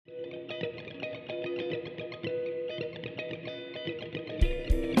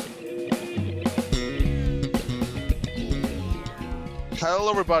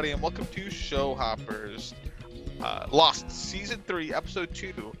Hello, everybody, and welcome to Show Hoppers. Lost, Season 3, Episode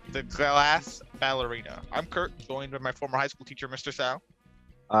 2, The Glass Ballerina. I'm Kurt, joined by my former high school teacher, Mr. Sal.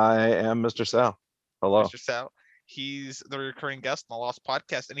 I am Mr. Sal. Hello. Mr. Sal. He's the recurring guest on the Lost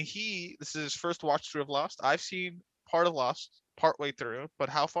podcast, and this is his first watch through of Lost. I've seen part of Lost, partway through, but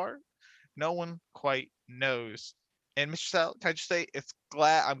how far? No one quite knows. And Mr. Sal, can I just say,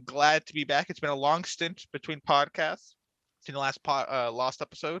 I'm glad to be back. It's been a long stint between podcasts. In the last Lost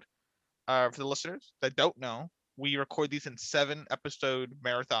episode. For the listeners that don't know, we record these in 7-episode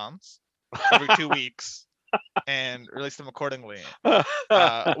marathons every 2 weeks and release them accordingly.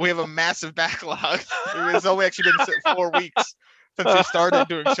 We have a massive backlog. It's only actually been 4 weeks since we started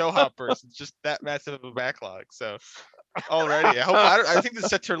doing Show Hoppers. It's just that massive of a backlog. So already, I think this is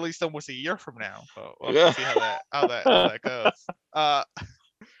set to release almost a year from now. But we'll have to see how that goes.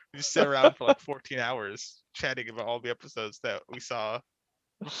 We just sit around for like 14 hours chatting about all the episodes that we saw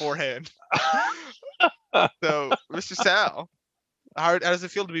beforehand. So, Mr. Sal, how does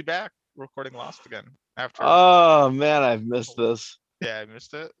it feel to be back recording Lost again? After? Oh man, I've missed this. Yeah, I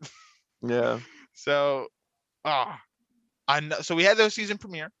missed it. Yeah. So, I know. So we had the season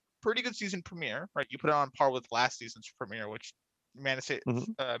premiere, pretty good season premiere, right? You put it on par with last season's premiere, which Man of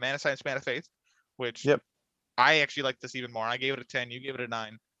Science, Man of Faith, which I actually like this even more. I gave it a 10. You gave it a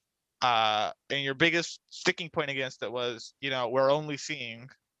 9. And your biggest sticking point against it was, we're only seeing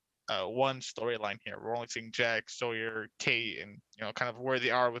one storyline here. We're only seeing Jack, Sawyer, Kate, and kind of where they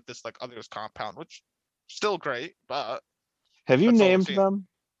are with this like others compound, which still great. But have you named them?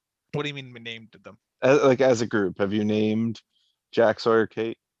 What do you mean we named them? As a group, have you named Jack, Sawyer,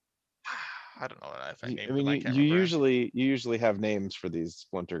 Kate? I don't know if I named them. You usually have names for these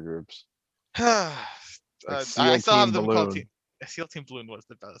splinter groups. I still have them called SEAL Team Balloon was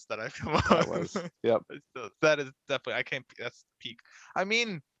the best that I've come up with. Yep. That is definitely, that's the peak. I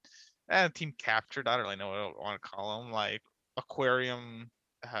mean, Team Captured, I don't really know what I want to call them. Like Aquarium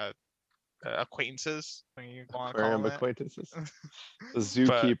acquaintances. Aquarium acquaintances. The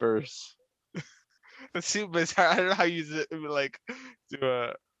zookeepers. The zoo, but I don't know how you use it, like, do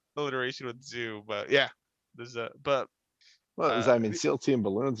a alliteration with zoo, but yeah. There's I mean, SEAL Team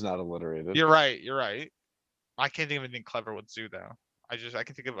Balloon's not alliterated. You're right. I can't think of anything clever with zoo though. I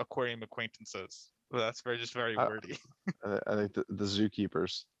can think of aquarium acquaintances. Well, that's very wordy. I think the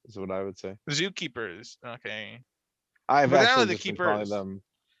zookeepers is what I would say. The zookeepers, okay. I've just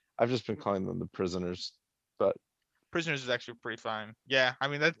been calling them the prisoners, but prisoners is actually pretty fine. Yeah, I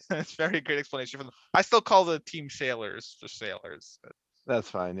mean that's very great explanation for them. I still call the team sailors just sailors. That's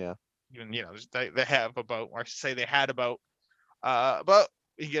fine, yeah. Even they have about, or I should say they had about, but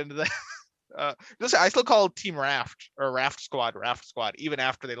you get into that. I still call Team Raft or Raft Squad, even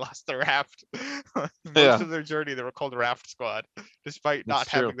after they lost their raft. Most of their journey, they were called Raft Squad, despite not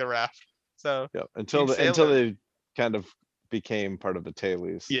having the raft. So until they kind of became part of the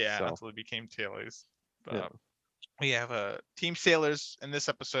tailies. Yeah, until they became tailies. We have Team Sailors in this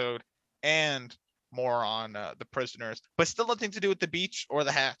episode, and more on the prisoners, but still nothing to do with the beach or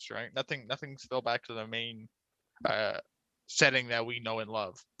the hatch, right? Nothing still back to the main setting that we know and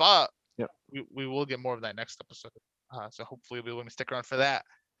love. But we will get more of that next episode. So hopefully we're going to stick around for that.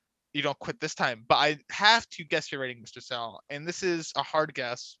 You don't quit this time. But I have to guess your rating, Mr. Sal. And this is a hard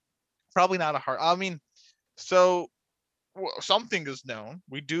guess. Probably not a hard. I mean, something is known.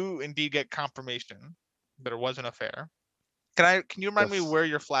 We do indeed get confirmation that there was an affair. Can you remind me where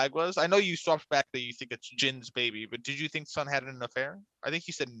your flag was? I know you swapped back that you think it's Jin's baby, but did you think Sun had an affair? I think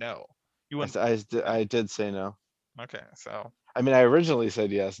you said no. I did say no. Okay, so I mean, I originally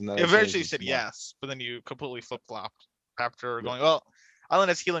said yes, and then eventually said yes, but then you completely flip-flopped after going, well, Island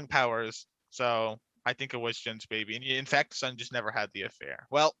has healing powers, so I think it was Jin's baby. And in fact, Sun just never had the affair.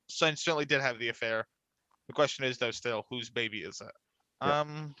 Well, Sun certainly did have the affair. The question is, though, still, whose baby is it? So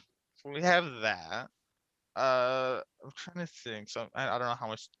we have that. I'm trying to think. So I don't know how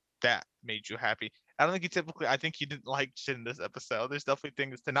much that made you happy. I don't think I think you didn't like Jin this episode. There's definitely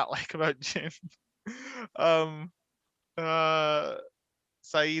things to not like about Jin.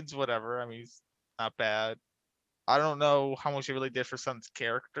 Saeed's whatever. I mean, he's not bad. I don't know how much he really did for Sun's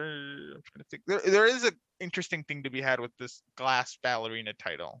character. I'm trying to think. There is an interesting thing to be had with this Glass Ballerina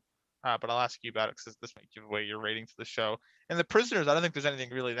title. But I'll ask you about it because this might give away your rating to the show. And the prisoners, I don't think there's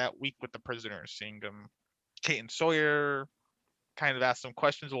anything really that weak with the prisoners. Seeing them, Kate and Sawyer, kind of ask some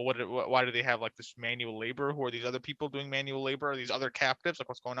questions. Well, why do they have like this manual labor? Who are these other people doing manual labor? Are these other captives? Like,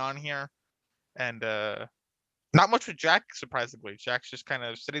 what's going on here? And not much with Jack, surprisingly. Jack's just kind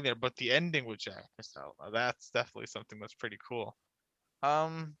of sitting there. But the ending with Jack, so that's definitely something that's pretty cool. I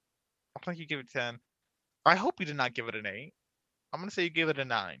think you give it 10. I hope you did not give it an 8. I'm gonna say you gave it a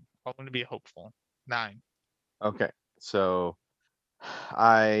 9. I'm gonna be hopeful. 9. Okay, so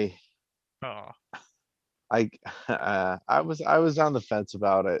I Oh. I I was on the fence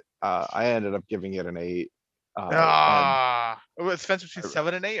about it. I ended up giving it an 8. And It's fence between I,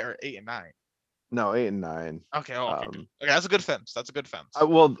 7 and 8 or 8 and 9. no, 8 and 9. Okay. Oh, okay. Good. Um, Okay, that's a good fence. That's a good I fence.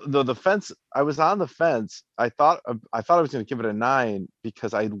 well the fence. I was on the fence. I thought I was going to give it a 9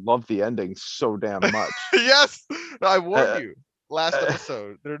 because I love the ending so damn much. Yes, I warned Uh, you last uh,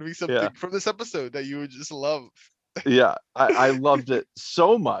 episode. There'd be yeah, something from this episode that you would just love. yeah. I loved it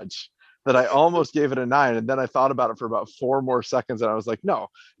so much that I almost gave it a 9, and then I thought about it for about 4 more seconds, and I was like, no,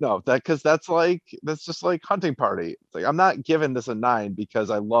 no, because that's just like Hunting Party. It's like I'm not giving this a 9 because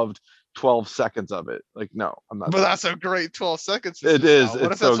I loved 12 seconds of it. Like, no, I'm not But doing that's a great 12 seconds to it. It just is. now. What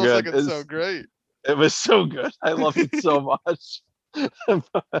if It's that so 12 good. seconds is so great? It was so good. I loved it so much.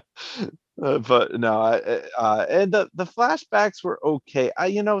 But no, and the flashbacks were okay.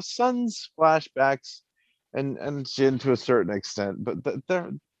 Sun's flashbacks and Jin to a certain extent, but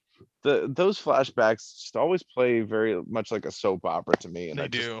those flashbacks just always play very much like a soap opera to me, and They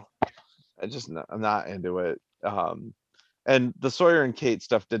do. I'm not into it. And the Sawyer and Kate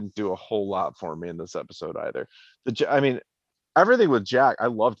stuff didn't do a whole lot for me in this episode either. I mean, everything with Jack, I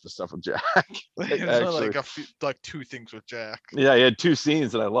loved the stuff with Jack. There's only Actually, like a few, like 2 things with Jack. yeah, he had 2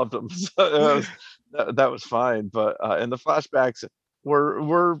 scenes and I loved them. So that was fine. But and the flashbacks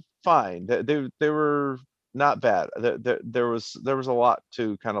were fine. They were not bad. There was a lot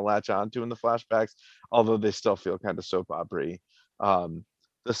to kind of latch on to in the flashbacks, although they still feel kind of soap opera-y.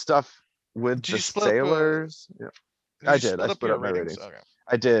 The stuff with Did the you split up? sailors, yeah, Did I you did. I split up split your up my ratings? ratings. Okay.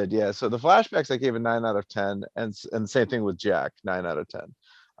 I did, yeah. So the flashbacks I gave a 9 out of 10, and same thing with Jack, 9 out of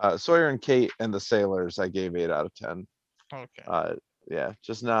 10. Sawyer and Kate and the sailors I gave 8 out of 10. Okay. Uh, yeah,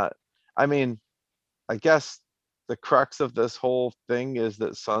 just not. I mean, I guess the crux of this whole thing is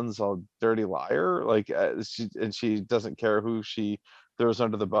that Sun's a dirty liar. Like, she doesn't care who she throws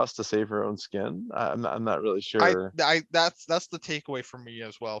under the bus to save her own skin. I'm not really sure. That's the takeaway for me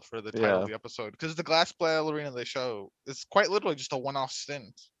as well for the title of Yeah, the episode, because the glass ballerina they show is quite literally just a one-off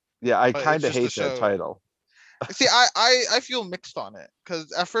stint, yeah. I but it's kind of just to hate that show. title. See, I feel mixed on it,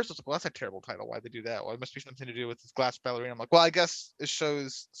 because at first it's like, well, that's a terrible title. Why they do that? Well, it must be something to do with this glass ballerina. I'm like, well, I guess it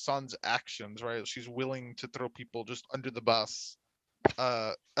shows Sun's actions, right? She's willing to throw people just under the bus,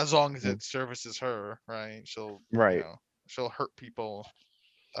 as long as Mhm. it services her, right? Right. She'll hurt people,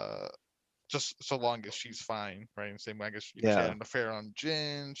 uh, just so long as she's fine, right? And same way, I guess she had Yeah. an affair on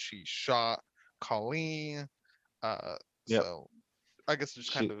Jin. She shot Colleen. Uh, Yep. so I guess it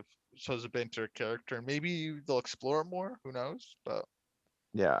just kind She. of shows a bit into her character, and maybe they'll explore it more. Who knows? But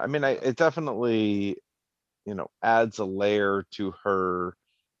Yeah. I mean, yeah, it definitely adds a layer to her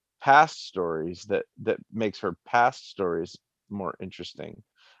past stories that makes her past stories more interesting.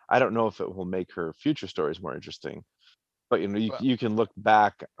 I don't know if it will make her future stories more interesting, but you but you can look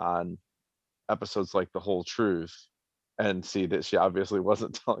back on episodes like The Whole Truth and see that she obviously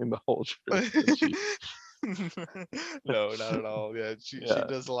wasn't telling the whole truth. And she, no, not at all. Yeah, she yeah,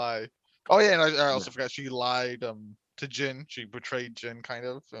 does lie. Oh yeah, and I yeah, also forgot she lied to Jin. She betrayed Jin kind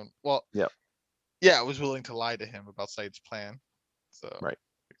of. Well, yeah, yeah, I was willing to lie to him about Said's plan. So right.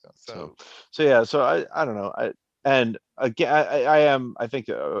 So, so so yeah, so I don't know. And again, I think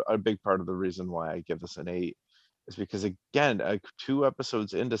a big part of the reason why I give this an 8 is because again, 2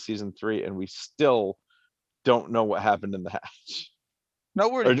 episodes into season 3, and we still don't know what happened in the hatch, no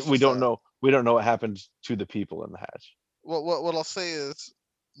or wording's just that. we don't know what happened to the people in the hatch. What I'll say is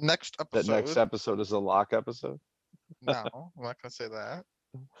next That next episode. episode is a lock episode. No, I'm not gonna say that.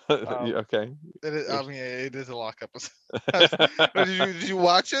 Okay. It is, I You're- mean, it is a lock episode. But did you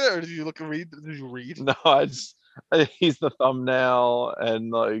watch it, or did you read? Did you read No, he's the thumbnail,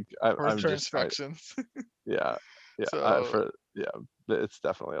 and like I'm further just instructions? yeah, yeah, So for yeah, it's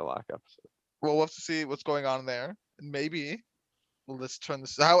definitely a lock episode. we'll have to see what's going on there, and maybe let's turn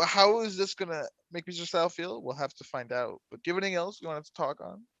this. How is this gonna make Mr. Style feel? We'll have to find out. But do you have anything else you want to talk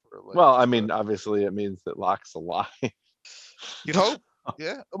on, or like Well, I just mean, obviously it means that Locke's a lie. you'd hope?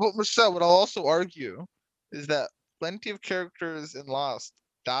 Yeah. But Michelle, what I'll also argue is that plenty of characters in Lost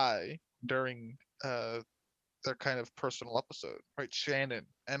die during their kind of personal episode, right? Shannon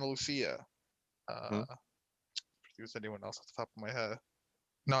and Lucia. Hmm? Was anyone else off the top of my head?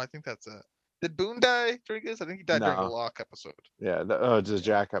 No, I think that's it. Did Boone die during this? I think he died during the No, Locke episode. yeah, it's a Yeah.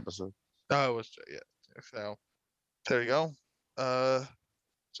 Jack episode. Oh, it was yeah. So there you go. Uh,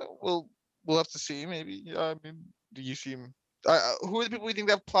 so we'll have to see. Maybe. I mean, do you see him? Who are the people we think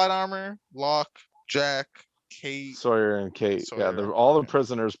have plot armor? Locke, Jack, Kate, Sawyer and Kate, yeah, Sawyer. they're all the Okay,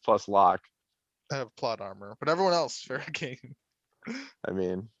 prisoners plus Locke. have plot armor, but everyone else fair game. I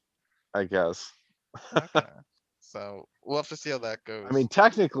mean, I guess. Okay. So we'll have to see how that I mean, goes.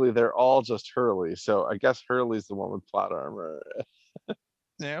 technically, they're all just Hurley, so I guess Hurley's the one with plot armor.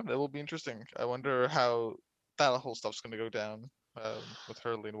 Yeah, that will be interesting. I wonder how that whole stuff's gonna go down with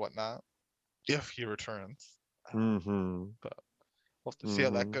Hurley and whatnot if he returns. Um, Mm-hmm. but we'll have to see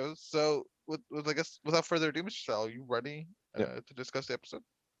how that Mm-hmm. goes. So, with I guess without further ado, Mr. Sal, are you ready Yeah. to discuss the episode?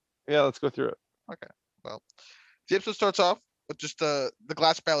 Yeah, let's go through it. Okay. Well, the episode starts off with just the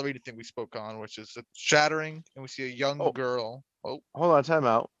glass ballerina thing we spoke on, which is it shattering, and we see a young Oh, girl. Oh, hold on, time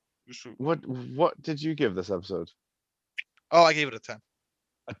out. shoot. What did you give this episode? Oh, I gave it a 10.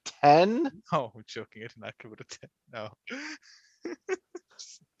 A 10? Oh, I'm joking. I did not give it a 10. No.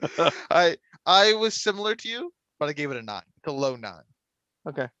 I I was similar to you, but I gave it a 9. It's a low 9.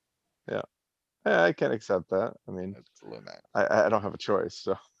 Okay. Yeah. Yeah, I can accept that. I mean, It's a low 9. I don't have a choice,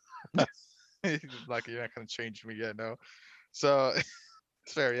 so Like you're not gonna change me yet, no. So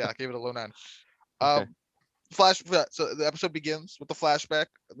it's fair, yeah. I gave it a low 9. okay. Um, So the episode begins with the flashback,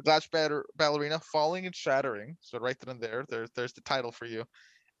 the ballerina falling and shattering. So right then and there's the title for you.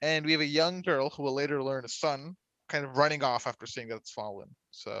 And we have a young girl who will later learn a son, kind of running off after seeing that it's fallen.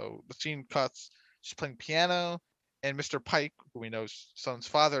 So the scene cuts. She's playing piano, and Mr. Pike, who we know is Son's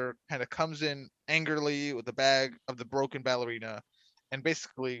father, kind of comes in angrily with the bag of the broken ballerina, and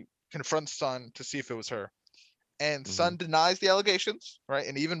basically confronts Son to see if it was her. And Hmm. Son denies the allegations, right,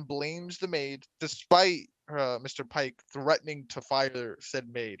 and even blames the maid, despite Mr. Pike threatening to fire said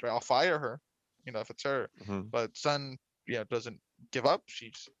maid. Right, I'll fire her, if it's her. Hmm. But Son, doesn't give up.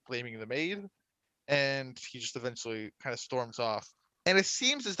 She's blaming the maid, and he just eventually kind of storms off. And it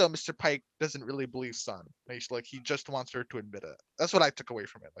seems as though Mr. Pike doesn't really believe Son. He's like he just wants her to admit it. That's what I took away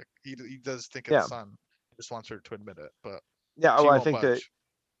from it. Like he does think it's Yeah. Son. He just wants her to admit it, but Yeah, she well, I won't think that budge.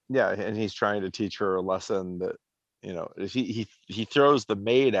 yeah, and he's trying to teach her a lesson that, if he throws the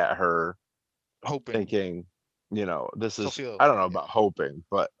maid at her Hoping thinking, this she'll is feel, I don't know yeah, about hoping,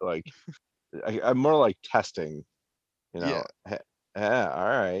 but like I'm more like testing, you yeah. know. Yeah, all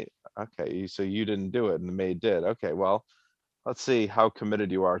right. Okay, so you didn't do it and the maid did. Okay, well, let's see how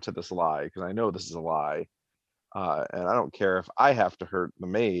committed you are to this lie, because I know this is a lie. And I don't care if I have to hurt the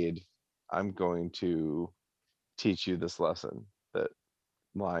maid. I'm going to teach you this lesson that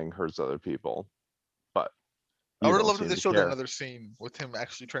lying hurts other people, but I you would have don't loved if seem they to showed care. another scene with him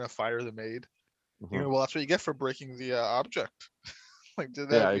actually trying to fire the maid. Hmm. Well, that's what you get for breaking the object. Like, did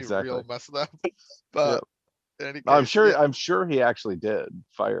that Yeah, would be exactly. real messed up. Yeah, But in any I'm case, sure. yeah, I'm sure he actually did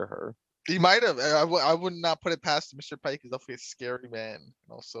fire her. he might have. I would not put it past Mr. Pike. He's definitely a scary man, and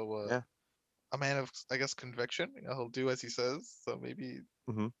also Yeah. a man of, I guess, conviction. He'll do as he says. So maybe,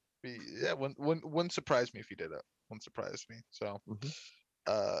 Hmm. yeah, wouldn't surprise me if he did it. Wouldn't surprise me. So, Hmm.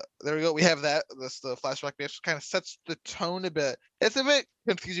 there we go. We have that. This the flashback which kind of sets the tone a bit. It's a bit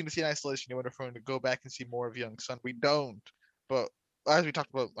confusing to see in isolation. You wonder if we're going to go back and see more of young Sun. We don't, but as we talked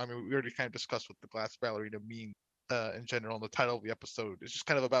about, I mean, we already kind of discussed what the glass ballerina means in general. In the title of the episode, it's just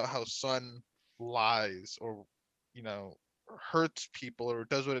kind of about how Sun lies or you know hurts people or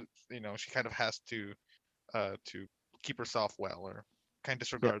does what she kind of has to keep herself well or kind of Yeah.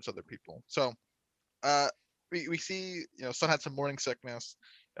 disregards other people. So uh, we see, Sun had some morning sickness.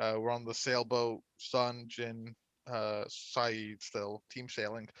 We're on the sailboat. Sun, Jin, Saeed still team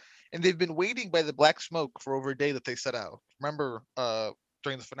sailing, and they've been waiting by the black smoke for over a day that they set out. Remember,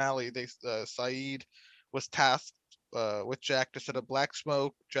 during the finale, Saeed was tasked with Jack to set up black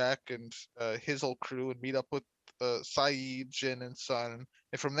smoke. Jack and his whole crew would meet up with Saeed, Jin, and Sun,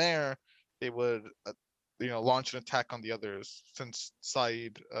 and from there they would. Launch an attack on the others since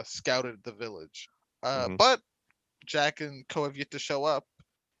Saeed scouted the village. Hmm. But Jack and Ko have yet to show up,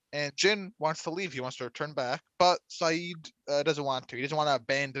 and Jin wants to leave. He wants to return back, but Saeed doesn't want to. He doesn't want to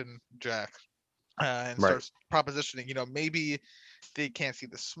abandon Jack and Right. starts propositioning. Maybe they can't see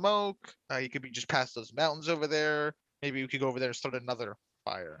the smoke. You could be just past those mountains over there. Maybe we could go over there and start another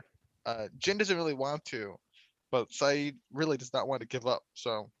fire. Jin doesn't really want to, but Saeed really does not want to give up.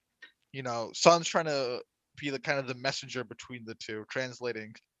 So Sun's trying to be the kind of the messenger between the two,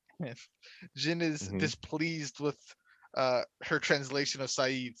 translating. And Jin is Hmm. displeased with her translation of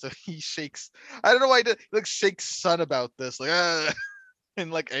Saeed, so he shakes. I don't know why he like shakes Sun about this, like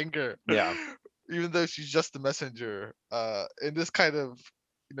in like anger, Yeah. even though she's just the messenger. And this kind of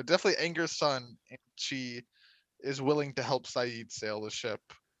definitely angers Sun, and she is willing to help Saeed sail the ship,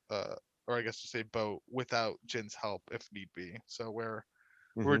 uh, or I guess to say boat, without Jin's help if need be. So we're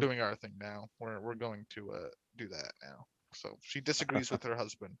Hmm. doing our thing now. We're going to do that now. So she disagrees with her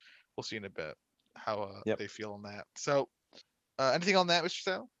husband. We'll see in a bit how Yep. they feel on that. So anything on that, Mr.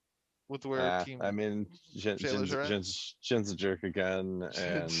 Sal? with where Yeah, I Team mean, Sailors are at? Jin's a jerk again,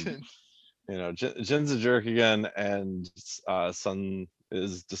 and Jin- Jin's a jerk again, and Sun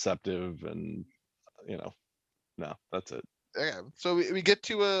is deceptive, and you know, no, that's it. Okay, so we get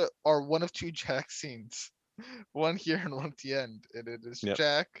to our one of two Jack scenes, one here and one at the end, and it is Yep.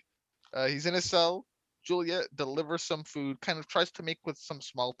 Jack. He's in his cell. Juliet delivers some food, kind of tries to make with some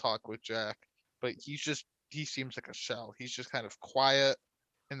small talk with Jack, but he seems like a shell. He's just kind of quiet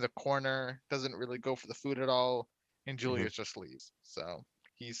in the corner, doesn't really go for the food at all, and Hmm. Juliet just leaves. So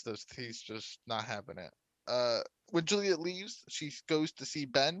he's just not having it. When Juliet leaves, she goes to see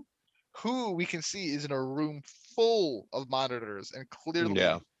Ben, who we can see is in a room full of monitors and Yeah.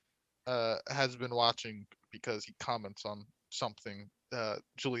 clearly has been watching because he comments on something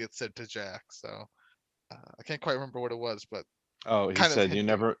Juliet said to Jack. So I can't quite remember what it was, but Oh, he kind of said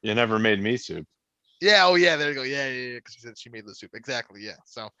hinting. you never made me soup. Yeah. Oh, yeah. There you go. Yeah, yeah, yeah. Because she said she made the soup. Exactly. Yeah.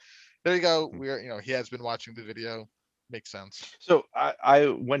 So there you go. Hmm. He has been watching the video. Makes sense. So I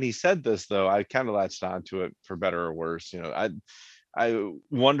when he said this though, I kind of latched onto it for better or worse. I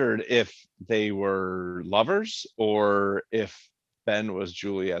wondered if they were lovers or if Ben was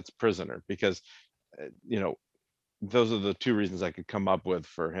Juliet's prisoner, because you know those are the two reasons I could come up with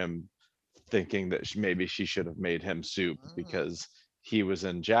for him thinking that maybe she should have made him soup, Mm, because he was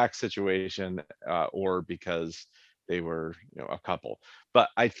in Jack's situation, or because they were a couple. But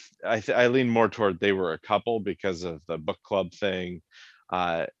I lean more toward they were a couple because of the book club thing,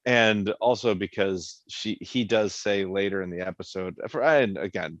 and also because he does say later in the episode, and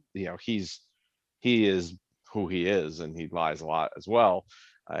again, he is who he is, and he lies a lot as well.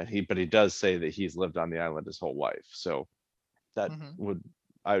 But he does say that he's lived on the island his whole life, so that hmm would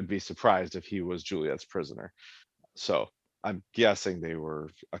I would be surprised if he was Juliet's prisoner. So I'm guessing they were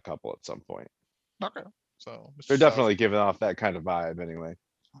a couple at some point. Okay. So Mr. They're Styles, definitely giving off that kind of vibe anyway.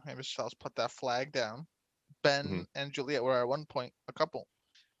 okay, Mr. Styles, put that flag down. Mhm. Ben and Juliet were at one point a couple,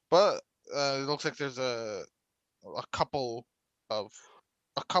 but it looks like there's a couple of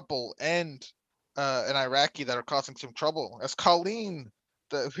a couple and an Iraqi that are causing some trouble. As Colleen,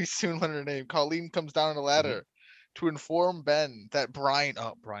 that we soon learn her name, Colleen comes down the Mhm. ladder to inform Ben that Brian.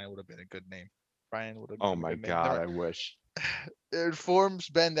 Oh, Brian would have been a good name. Brian would have Oh been a my good name. god, Never. I wish. It informs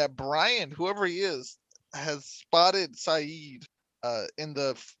Ben that Brian, whoever he is, has spotted Saeed in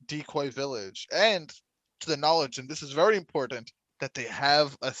the decoy village, and to the knowledge, and this is very important, that they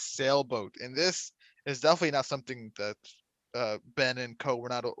have a sailboat. And this is definitely not something that Ben and Co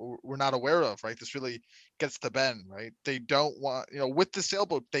were not aware of, right? This really gets to Ben, right? They don't want, with the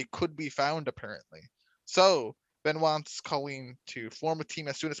sailboat, they could be found apparently. So Ben wants Colleen to form a team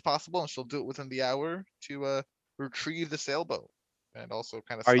as soon as possible, and she'll do it within the hour to retrieve the sailboat and also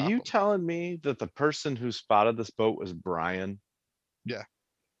kind of Are stop you him. telling me that the person who spotted this boat was Brian? Yeah,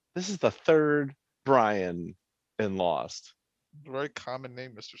 This is the third Brian in Lost. very common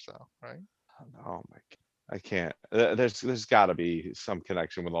name, Mr. Sal, right? Oh my god. I can't. There's got to be some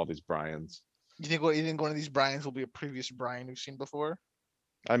connection with all these Brians. You think one of these Brians will be a previous Brian we've seen before?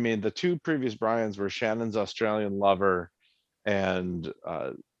 I mean, the two previous Brians were Shannon's Australian lover and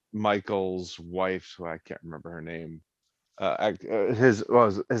Michael's wife, who I can't remember her name. His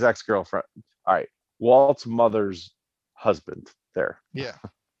was his ex girlfriend. All right, Walt's mother's husband. There. Yeah.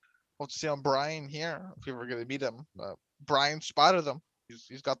 Let's see on Brian here if we ever get to meet him. Brian spotted them.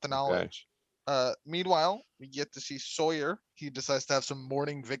 He's got the Okay. knowledge. Meanwhile, we get to see Sawyer. He decides to have some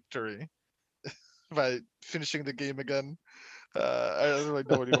morning victory by finishing the game again. I don't really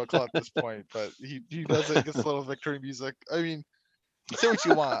know what you want to call it at this point, but he does it. Gets a little victory music. I mean, say what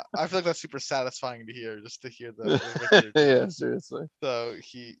you want. I feel like that's super satisfying to hear, just to hear the victory Yeah, chant. seriously. So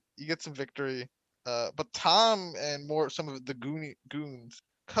he gets some victory. But Tom and some of the goons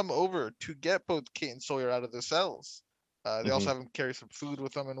come over to get both Kate and Sawyer out of their cells. They also Hmm. have them carry some food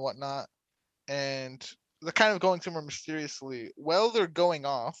with them and whatnot. And they're kind of going somewhere mysteriously. While they're going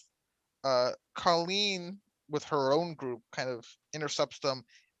off, Colleen with her own group kind of intercepts them,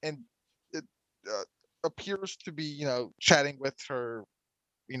 and it uh, appears to be chatting with her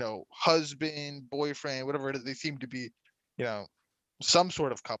husband, boyfriend, whatever it is. They seem to be you know some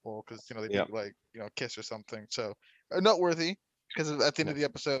sort of couple because they do Yep. like kiss or something. So noteworthy because at the end of Yep. the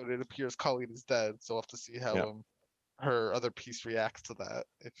episode it appears Colleen is dead. So we'll have to see how Yep. her other piece reacts to that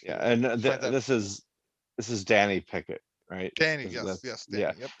if Yeah, he and finds out. this is Danny Pickett, right? Danny, yes, That's yes,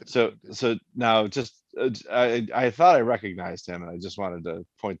 yeah. Danny. Yep, that is So named Danny. so now just I thought I recognized him, and I just wanted to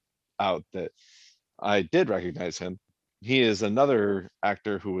point out that I did recognize him. He is another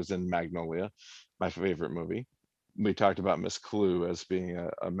actor who was in Magnolia, my favorite movie. We talked about Miss Clue as being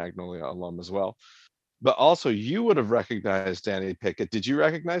a Magnolia alum as well. But also, you would have recognized Danny Pickett. Did you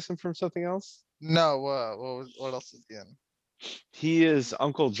recognize him from something else? No, what else is he in? He is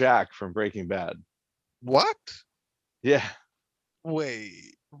Uncle Jack from Breaking Bad. What? Yeah,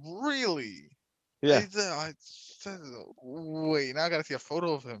 Wait, really? yeah. Wait, now I gotta see a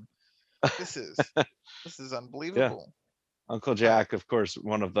photo of him. This is this is Yeah. unbelievable. Uncle Uh, Jack, of course,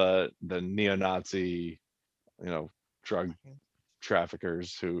 one of the neo-Nazi, you know, drug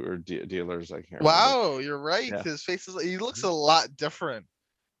traffickers who or dealers. I can't remember. Wow, you're right. Yeah, His face he looks a lot different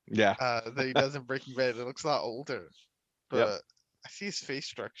yeah, than he does in Breaking Bad. It looks a lot older. yep. But I see his face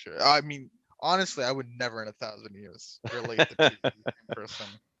structure. I mean, honestly, I would never in 1,000 years relate the two in person.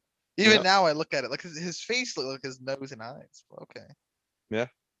 Even Yep. now, I look at it like his face look like his nose and eyes. Okay, Yeah.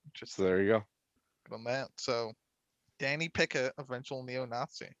 So interesting. there you Good on that. So Danny Pickett, eventual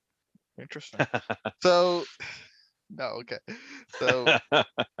neo-Nazi. Interesting. So no, okay. So go.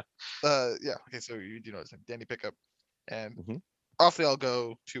 yeah, okay. So you do know his name, Danny Pickup, and Mhm. off they all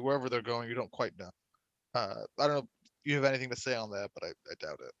go to wherever they're going. You don't quite know. I don't know if you have anything to say on that, but I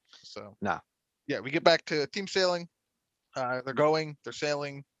doubt it. So Nah. yeah, we get back to team sailing. They're going, they're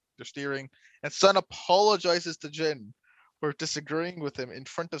sailing, they're steering, and Sun apologizes to Jin for disagreeing with him in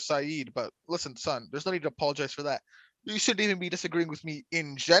front of Saeed. But listen, Sun, there's no need to apologize for that. You shouldn't even be disagreeing with me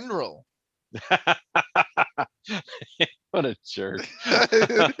in general. What a jerk.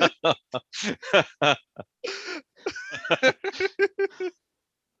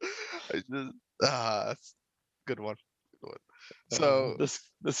 I just, good one, good one. So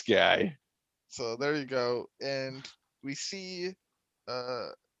This guy. so there you go, and we see uh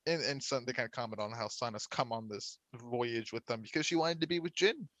and Sun they kind of comment on how Sun has come on this voyage with them because she wanted to be with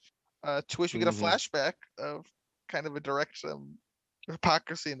Jin. To which we get a Hmm. flashback of kind of a direct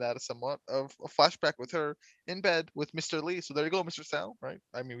hypocrisy in that somewhat of a flashback with her in bed with Mr. Lee. So there you go, Mr. Sal, right?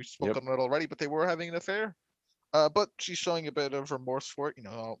 I mean, we spoke Yep. on it already, but they were having an affair. But she's showing a bit of remorse for it. You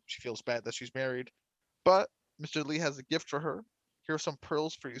know, she feels bad that she's married. But Mr. Lee has a gift for her. Here are some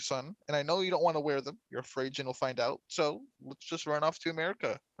pearls for you, son. And I know you don't want to wear them. You're afraid Jin will find out. So let's just run off to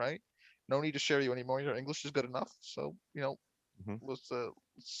America, right? No need to share you anymore. Your English is good enough. So, Hmm. let's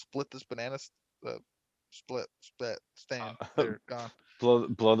split this banana uh, split stand. They're gone.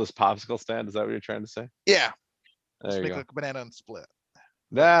 Blow this popsicle stand. Is that what you're trying to say? Yeah, There just you make go. like a banana and split.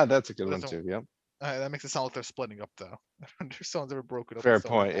 But That's a good it one doesn't. too. Yep. That makes it sound like they're splitting up though. I wonder if someone's ever broken up with Fair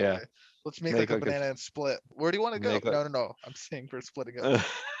someone point. that Yeah. way. Let's make Make like a like a banana and split. Where do you want to go? make like. No, no, no. I'm saying for splitting up.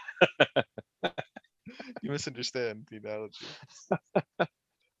 You misunderstand the analogy.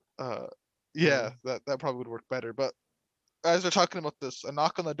 Uh, yeah, that probably would work better. But as we're talking about this, a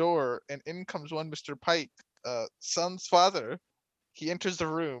knock on the door, and in comes one Mr. Pike, Son's father. He enters the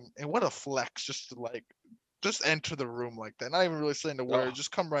room, and what a flex! Just to just enter the room like that. Not even really saying a word. Oh,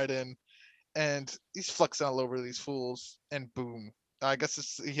 Just come right in, and he's flexing all over these fools, and boom. I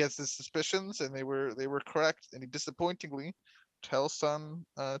guess he has his suspicions, and they were correct. And he disappointingly tells Son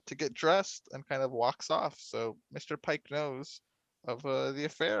to get dressed and kind of walks off. So Mr. Pike knows of the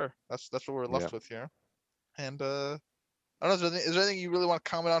affair. That's what we're yeah. left with here. And I don't know. Is there anything you really want to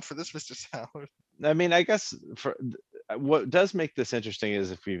comment on for this, Mr. Sauer? I mean, I guess what does make this interesting is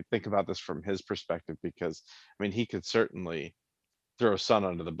if you think about this from his perspective, because I mean, he could certainly throw Sun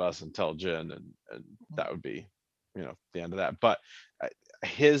under the bus and tell Jin, and that would be, the end of that. But uh,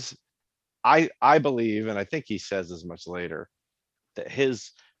 his, I believe, and I think he says as much later, that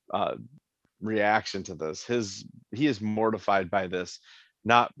his uh, reaction to this, he is mortified by this,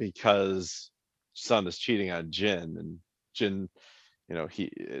 not because Sun is cheating on Jin, and Jin, he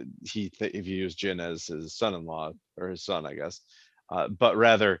views Jin as his son-in-law or his son, I guess, but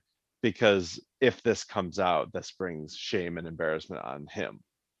rather because if this comes out, this brings shame and embarrassment on him.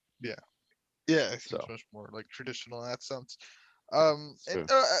 Yeah, yeah. It seems So much more like traditional in that sense. yeah, And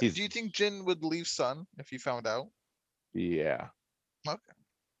so do he's you think Jin would leave Sun if he found out? yeah, Okay.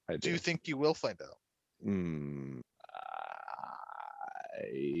 I Do you do. think he will find out? Mm,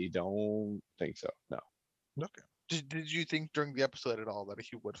 I don't think so. No, Okay. Did you think during the episode at all that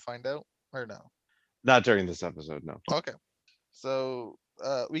he would find out or no? not during this episode. No. Okay. So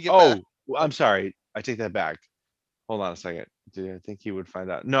we get back. Oh, Oh, I'm sorry. I take that back. Hold on a second. Did I think he would find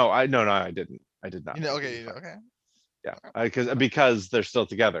out? No, no, I didn't. I did not think he would okay, find. okay. Yeah, Okay. because they're still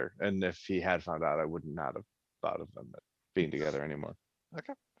together, and if he had found out, I would not have thought of them being together anymore.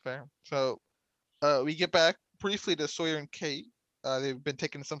 Okay, fair. So we get back briefly to Sawyer and Kate. They've been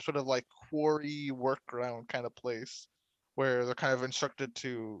taken to some sort of like quarry workground kind of place where they're kind of instructed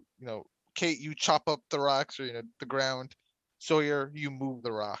to, Kate, you chop up the rocks or the ground. Sawyer, you move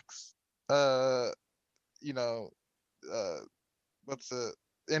the rocks. Uh, you know, uh, what's it?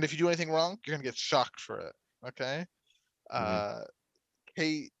 and if you do anything wrong, you're gonna get shocked for it. Okay. Mhm. Uh,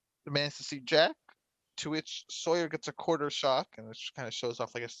 Kate demands to see Jack, to which Sawyer gets a quarter shock, and it kind of shows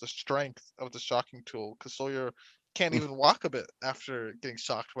off, I guess, the strength of the shocking tool, because Sawyer can't even walk a bit after getting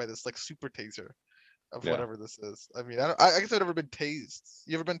shocked by this like super taser of Yeah. whatever this is. I mean, I guess I've never been tased.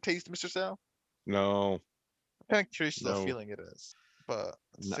 You ever been tased, Mr. Sal? No, I'm kind of curious to the no, feeling it is, but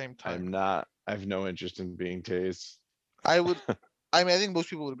at the no, same time, I'm not. I have no interest in being tased. I would. I mean, I think most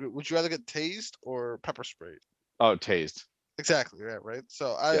people would agree. Would you rather get tased or pepper sprayed? Oh, tased. Exactly, right, right.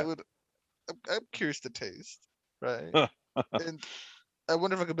 So I Yeah. would. I'm curious to taste, right? And I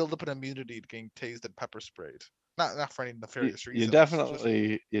wonder if I could build up an immunity to getting tased and pepper sprayed. Not for any You, nefarious you reasons.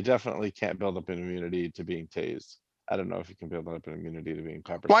 Just definitely can't build up an immunity to being tased. I don't know if you can build up an immunity to being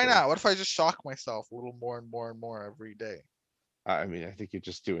pepper why sprayed. not? What if I just shock myself a little more and more and more every day? I mean, I think you're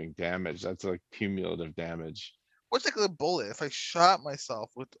just doing damage. That's like cumulative damage. What's like a bullet? If I shot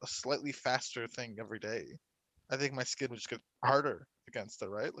myself with a slightly faster thing every day, I think my skin would just get harder against it,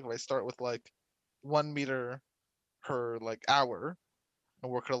 right? Like if I start with like 1 meter per like hour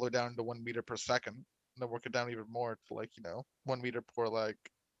and work it all the way down to 1 meter per second, and then work it down even more to like 1 meter per like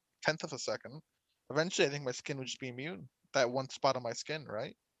tenth of a second. Eventually, I think my skin would just be immune. That one spot on my skin,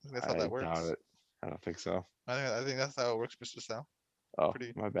 right? I think that's how that I doubt works. it. I don't think so. I think that's how it works, Mr. Sal. Oh,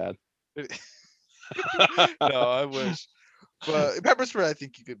 Pretty. my bad. pretty... no, I wish. But pepper spray, I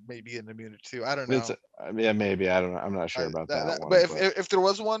think you could maybe get an immunity too. I don't It's, know. I mean, yeah, maybe. I don't know. I'm not sure I about that, that that but one, if but if there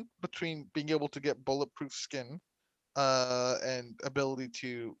was one between being able to get bulletproof skin, and ability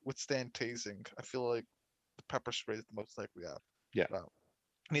to withstand tasing, I feel like the pepper spray is the most likely out. yeah, But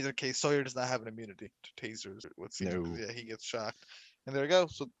in either case, Sawyer does not have an immunity to tasers. It would seem because no. yeah, he gets shocked. And there we go.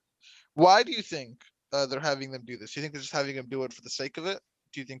 So why do you think they're having them do this? Do you think they're just having them do it for the sake of it?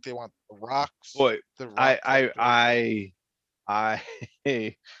 Do you think they want the rocks, Boy, the I, rock I, collector? I,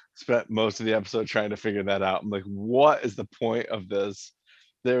 I spent most of the episode trying to figure that out. I'm like, what is the point of this?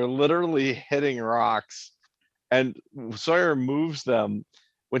 They're literally hitting rocks, and Sawyer moves them.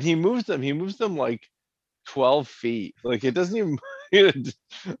 When he moves them like 12 feet. Like it doesn't even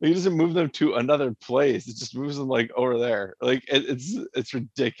he doesn't move them to another place. It just moves them like over there. Like it's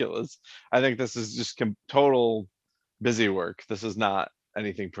ridiculous. I think this is just total busy work. This is not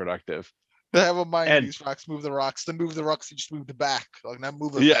anything productive. They have a mind And these rocks, move the rocks, then move the rocks, you just move the back. Like now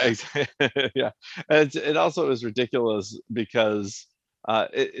move it yeah, back. yeah. And it also is ridiculous because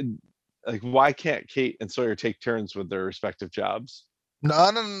like why can't Kate and Sawyer take turns with their respective jobs?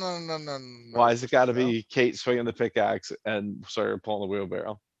 No, no, no, no, no, no, no, Why has it Mr. got to Sal. be Kate swinging the pickaxe and Sawyer pulling the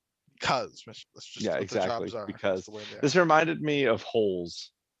wheelbarrow? Because that's just Yeah, what their jobs exactly. are. That's Because the way they this are. reminded me of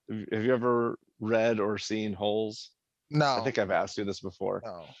Holes. Have you ever read or seen Holes? I No, think I've no, asked you this before.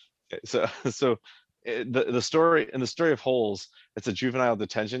 no. Okay, so the story in the story of Holes, it's a juvenile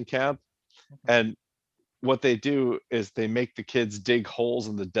detention camp, Mhm. and what they do is they make the kids dig holes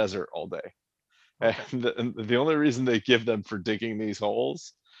in the desert all day. And Okay. the only reason they give them for digging these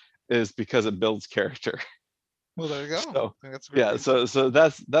holes is because it builds character. Well, there you go. I So think that's a great yeah, reason. so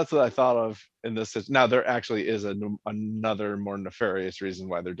that's what I thought of in this. Now there actually is another more nefarious reason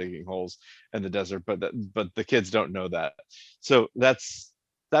why they're digging holes in the desert, but the kids don't know that. So that's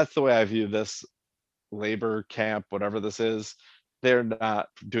the way I view this labor camp, whatever this is. They're not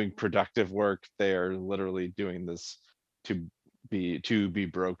doing productive work. They are literally doing this to be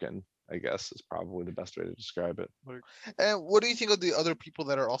broken, I guess is probably the best way to describe it. And what do you think of the other people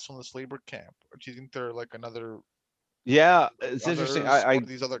that are also in this labor camp? Or do you think they're like another Yeah, like it's interesting. others, or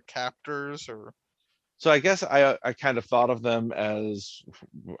these other captors, or So I guess I kind of thought of them as,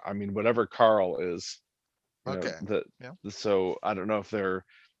 I mean, whatever Carl is, okay, yeah, so I don't know if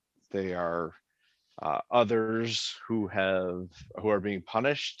they are others who are being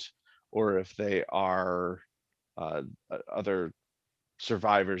punished, or if they are other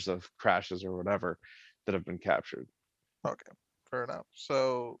survivors of crashes or whatever that have been captured. okay, fair enough.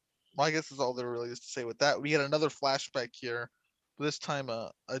 So well, I guess is all there really is to say with that. We get another flashback here, but this time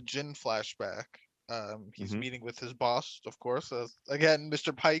a Jin flashback. He's Hmm. meeting with his boss, of course. Again,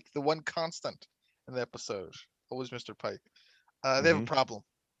 Mr. Pike, the one constant in the episode, always Mr. Pike. They have a Hmm. problem,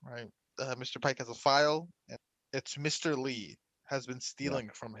 right? Mr. Pike has a file, and it's Mr. Lee has been Yeah. stealing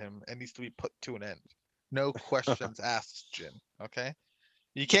from him and needs to be put to an end. No questions asked, Jin. Okay,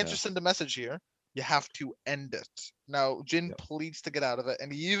 you can't Yeah. just send a message here. You have to end it. Now, Jin Yep. pleads to get out of it,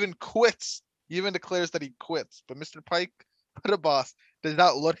 and he even quits. He even declares that he quits. But Mr. Pike, the boss, does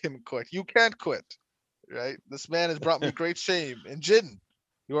not let him quit. You can't quit, right? This man has brought me great shame. And Jin,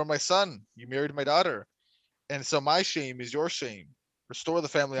 you are my son. You married my daughter, and so my shame is your shame. Restore the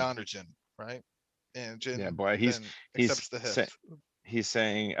family honor, Jin, right? And Yeah, Jin boy, then he's accepts the sa- hit. he's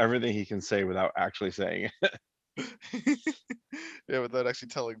saying everything he can say without actually saying it. Yeah, without actually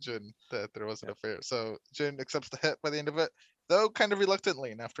telling Jin that there was an affair. So Jin accepts the hit by the end of it, though kind of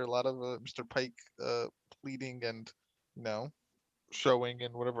reluctantly, and after a lot of Mr. Pike pleading and you know showing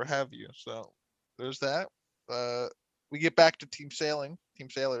and whatever have you. So there's that. Uh, we get back to Team Sailors.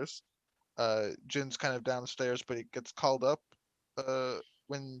 Jin's kind of downstairs, but he gets called up uh,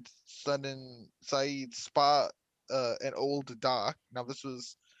 when Sun and Saeed spot an old dock. Now this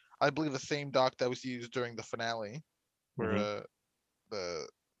was, I believe, the same dock that was used during the finale, where Hmm. the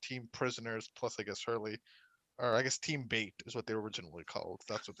team prisoners plus I guess Hurley, or I guess Team Bait is what they were originally called.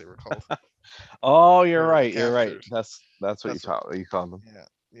 That's what they were called. Oh, you're Were right. You're right. captured. That's what That's what. you call them. Yeah,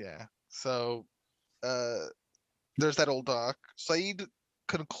 yeah. So uh, there's that old dock. Saeed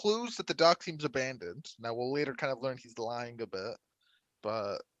concludes that the dock seems abandoned. Now we'll later kind of learn he's lying a bit,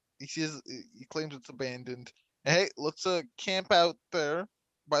 but he claims it's abandoned. And, hey, let's camp out there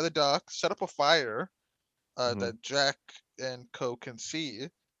by the dock, set up a fire Hmm. that Jack and Co can see,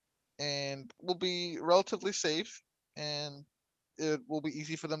 and we'll be relatively safe, and it will be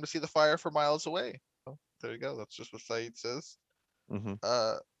easy for them to see the fire for miles away. So there you go. That's just what Saeed says. Hmm.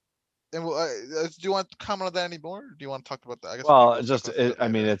 Uh, and do you want to comment on that anymore? Or do you want to talk about that? I guess maybe Well, we'll talk about that a bit I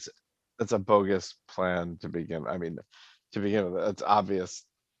mean, later. it's a bogus plan to begin. I mean, to begin with, it's obvious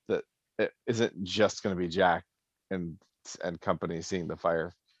that it isn't just going to be Jack and company seeing the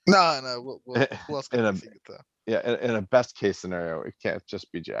fire. No, no. Who else In could we a see it though? yeah, in a best case scenario, it can't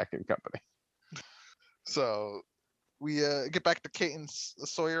just be Jack and company. So we get back to Kate and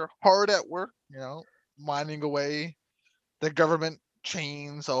Sawyer hard at work, mining away. The government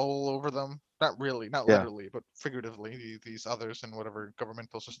chains all over them. Not really, not Yeah. literally, but figuratively, these others and whatever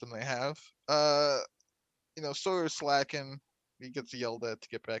governmental system they have. Uh, Sawyer's slacking. He gets yelled at to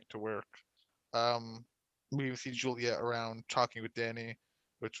get back to work. Um, we see Julia around talking with Danny,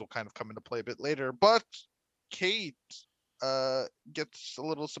 which will kind of come into play a bit later. But Kate uh, gets a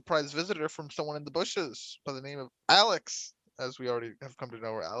little surprise visitor from someone in the bushes by the name of Alex, as we already have come to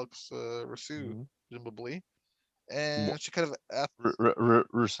know her, Alex Rasu, Mhm. presumably. Mo- And she kind of asks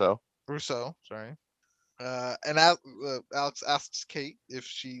Russo. Russo, sorry. Alex asks Kate if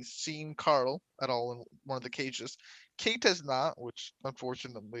she's seen Carl at all in one of the cages. Kate has not, which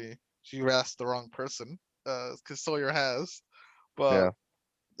unfortunately she asked the wrong person, because Sawyer has. But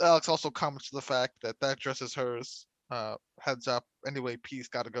Yeah, Alex also comments to the fact that that dress is hers. Heads up. Anyway, P's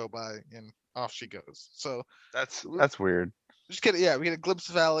got to go by, and off she goes. So that's weird. just get yeah, we get a glimpse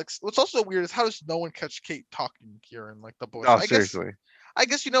of Alex. What's also weird is how does no one catch Kate talking here in like the bush? Oh, I guess seriously. I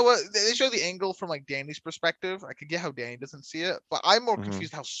guess you know what they show the angle from like Danny's perspective. I could get how Danny doesn't see it, but I'm more Hmm.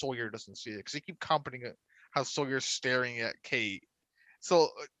 confused how Sawyer doesn't see it because they keep commenting it how Sawyer's staring at Kate. So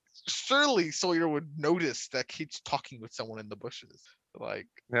surely Sawyer would notice that Kate's talking with someone in the bushes. Like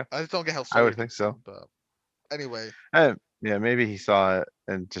Yeah, I just don't get how I Sawyer would think didn't see so. it. But anyway, Yeah, maybe he saw it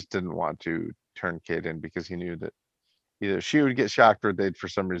and just didn't want to turn Kate in because he knew that either she would get shocked or they'd for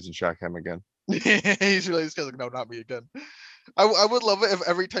some reason shock him again. he's really just like, no, not me again. I would love it if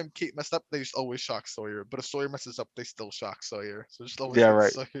every time Kate messed up, they just always shock Sawyer. But if Sawyer messes up, they still shock Sawyer. So just always Yeah, get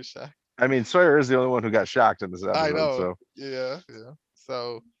right. Sawyer shocked. I mean, Sawyer is the only one who got shocked in this I episode, know. so Yeah, yeah.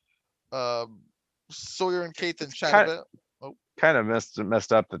 So um Sawyer and Kate then it's chat a bit. Oh kind of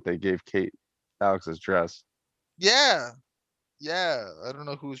messed up that they gave Kate Alex's dress. yeah. Yeah. I don't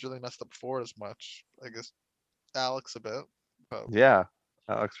know who's really messed up for as much. I guess Alex a bit. But Yeah,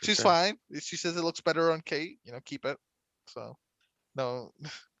 Alex for she's sure. fine. She says it looks better on Kate, keep it. So no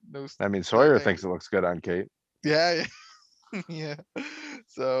no I mean, Sawyer I, thinks it looks good on Kate. yeah, yeah. Yeah.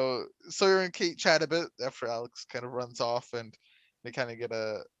 So Sawyer and Kate chat a bit after Alex kind of runs off, and they kind of get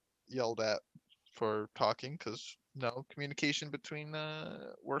yelled at for talking because no communication between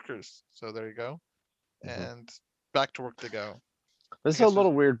workers. So there you go, Hmm. and back to work they go. This I is a guess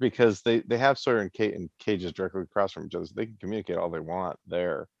little weird because they have Sawyer and Kate in cages directly across from each other, so they can communicate all they want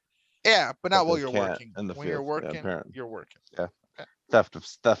there, yeah, but but not while they you're can't working. in the When you're field. Yeah, working, apparently. you're working. Yeah, Okay.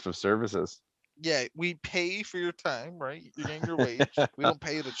 theft of services. Yeah, we pay for your time, right? You're getting your wage. We don't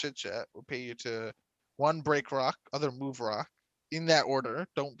pay you to chit chat. We pay you to one break rock, other move rock, in that order.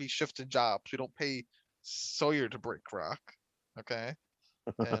 Don't be shifting jobs. We don't pay Sawyer to break rock. Okay,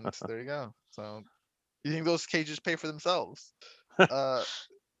 and there you go. So you think those cages pay for themselves? Uh,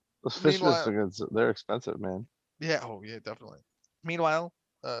 Those fish meanwhile, biscuits, they're expensive, man. yeah, oh yeah, definitely. Meanwhile,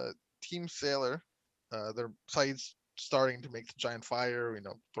 Team Sailor, their side's starting to make the giant fire.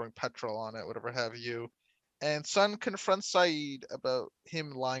 Throwing petrol on it, whatever have you. And Sun confronts Saeed about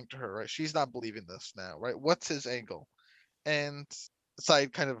him lying to her. Right, she's not believing this now. Right, what's his angle? And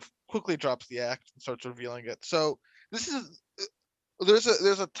Saeed kind of quickly drops the act and starts revealing it. So this is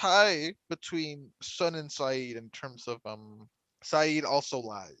there's a tie between Sun and Saeed in terms of Saeed also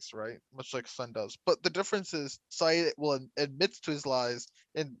lies, right? Much like Sun does. But the difference is Saeed will admits to his lies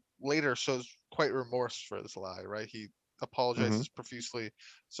and later shows quite remorse for his lie, right? He Hmm. apologizes profusely.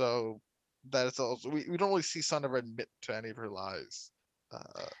 So that is also we don't really see Sun ever admit to any of her lies.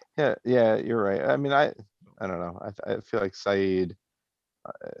 Uh, Yeah, yeah, you're right. I mean, I don't know. I feel like Saeed.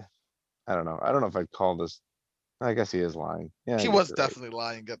 I don't know. I don't know if I'd call this. I guess he is lying. Yeah, I he guess was you're right. definitely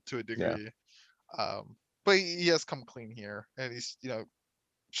lying up to a Yeah. degree. But he has come clean here, and he's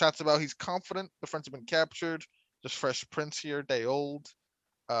chats about he's confident the friends have been captured. Just fresh prints here, day old.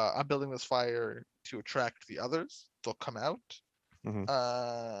 I'm building this fire to attract the others. They'll come out. Hmm.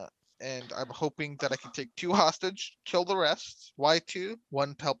 Uh, and I'm hoping that I can take two hostage, kill the rest. Why two?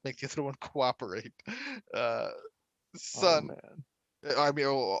 One to help make the other one cooperate. Uh, Oh Son, man. I mean,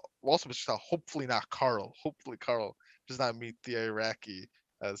 also hopefully not Carl. Hopefully Carl does not meet the Iraqi,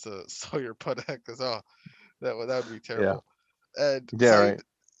 as Sawyer put it. Because that would be Yeah. terrible. And Yeah. Said Right.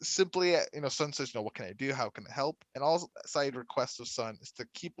 simply, Sun says, what can I do? How can I help? And all Said requests of Sun is to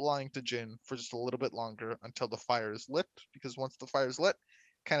keep lying to Jin for just a little bit longer until the fire is lit, because once the fire is lit,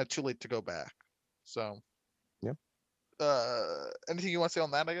 kind of too late to go back. So, Yeah. anything you want to say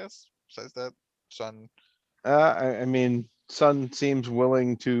on that? I guess besides that, Sun, I mean, Sun seems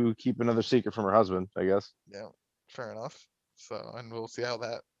willing to keep another secret from her husband. I guess. yeah, fair enough. So, and we'll see how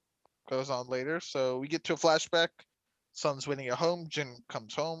that goes on later. So we get to a flashback. Sun's waiting at home. Jin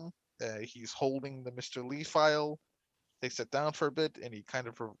comes home. He's holding the Mr. Lee file. They sit down for a bit, and he kind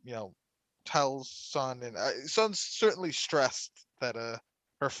of tells Sun, and Sun's certainly stressed that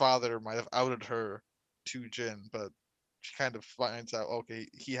her father might have outed her to Jin, but she kind of finds out, okay,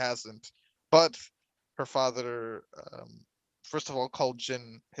 he hasn't. But her father, first of all, called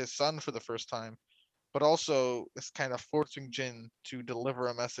Jin his son for the first time, but also is kind of forcing Jin to deliver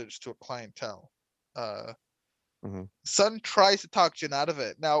a message to a clientele. Uh, Hmm. Sun tries to talk Jin out of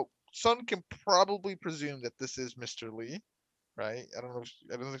it. Now, Sun can probably presume that this is Mr. Lee, right? I don't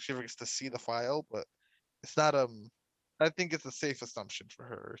think she ever gets to see the file, but it's not I think it's a safe assumption for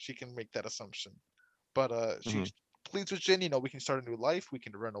her. She can make that assumption. But she Hmm. pleads with Jin, we can start a new life, we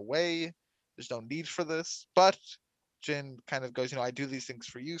can run away. There's no need for this. But Jin kind of goes, I do these things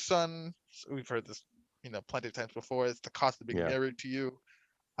for you, son. So we've heard this, plenty of times before. It's the cost of being Yeah. married to you.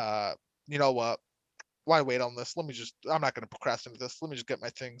 Uh, you know what? Why wait on this? I'm not going to procrastinate this. Let me just get my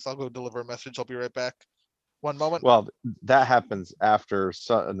things. I'll go deliver a message. I'll be right back. One moment. Well, that happens after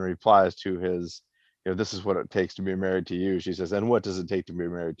Sutton replies to his, this is what it takes to be married to you. She says, and what does it take to be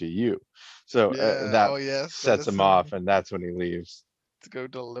married to you? So Yeah. that Oh, yes. That sets is him him off, and that's when he leaves. to go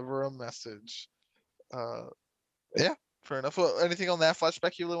deliver a message. Uh, yeah, fair enough. Well, anything on that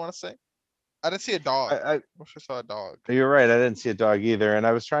flashback you really want to say? I didn't see a dog. I, I wish I saw a dog. you're right. I didn't see a dog either, and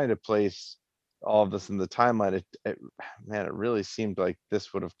I was trying to place all of this in the timeline. Man, it really seemed like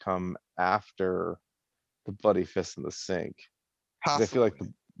this would have come after the bloody fist in the sink, because I feel like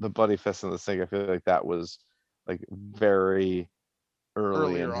Possibly the bloody fist in the sink. I feel like that was like very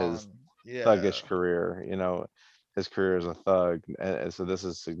early in earlier his on. Yeah. thuggish career, his career as a thug. And so this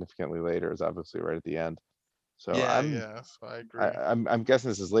is significantly later. It's obviously right at the end. So Yeah, yeah. So I agree. I'm guessing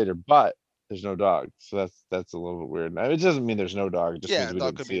this is later, but there's no dog. So that's a little bit weird. I mean, it doesn't mean there's no dog. It just Yeah, means a we dog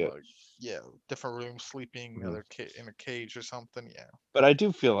didn't could be see it. like, yeah, different room, sleeping, Mhm. in a cage or something. Yeah. But I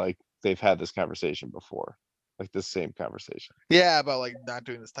do feel like they've had this conversation before, like this same conversation. Yeah, about like not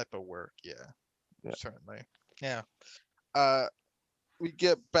doing this type of work. Yeah, Yeah. certainly. Yeah. Uh, we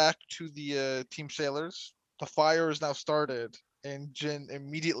get back to the team sailors. The fire is now started, and Jin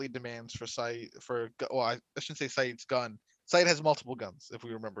immediately demands for Said well, I shouldn't say Said's gun. Said has multiple guns, if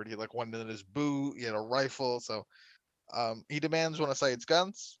we remembered. He had like one in his boot. He had a rifle. So he demands one of Said's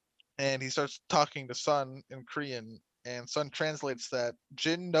guns, and he starts talking to Sun in Korean. And Sun translates that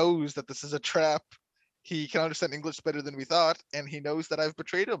Jin knows that this is a trap. He can understand English better than we thought, and he knows that I've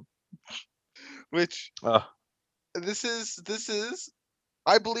betrayed him. Which Uh, this is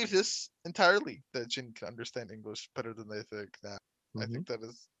I believe this entirely, that Jin can understand English better than they think. That I mhm. think that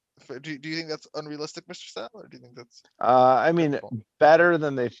is. Do you think that's unrealistic, Mr. Sal, or do you think that's I mean, acceptable? better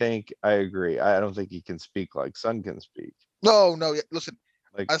than they think. I agree. I don't think he can speak like Sun can speak. No, no. Listen,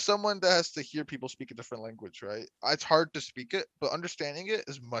 Like, as someone that has to hear people speak a different language, right? It's hard to speak it, but understanding it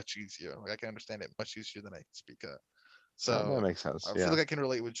is much easier. Like I can understand it much easier than I can speak it. that So makes sense. I feel Yeah. like I can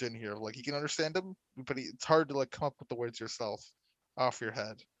relate with Jin here. Like you can understand him, but it's hard to like come up with the words yourself off your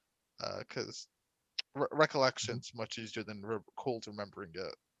head, because Mhm. recollection's much easier than cold remembering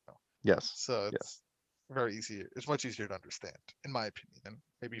it. Yes. So Yes. it's very easy. It's much easier to understand, in my opinion, and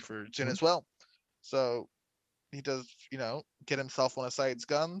maybe for Jin Mhm. as well. So he does, get himself one of Saeed's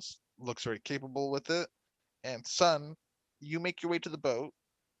guns. Looks very capable with it. And Sun, you make your way to the boat.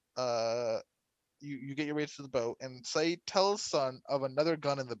 Uh, you get your way to the boat, and Saeed tells Sun of another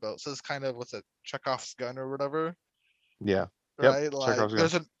gun in the boat. So it's kind of what's it, Chekhov's gun or whatever, Yeah. Yep. right? Like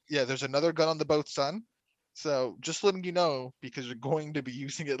Chekhov's gun. there's another gun on the boat, Sun. So just letting you know because you're going to be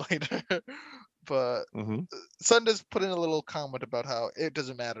using it later. But Hmm. Sun does put in a little comment about how it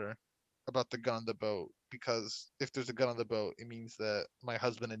doesn't matter about the gun on the boat because if there's a gun on the boat, it means that my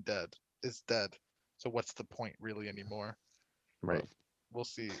husband is dead. So what's the point really anymore? But Right. we'll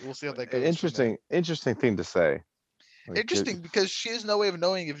see. We'll see how that goes from there. Interesting thing to say. Like Interesting because she has no way of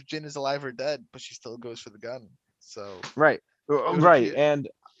knowing if Jin is alive or dead, but she still goes for the gun. So right. it would Right. appear.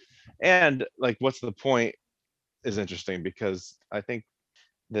 And like, what's the point is interesting because I think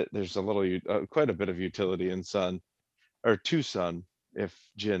that there's a little, quite a bit of utility in Sun or to Sun if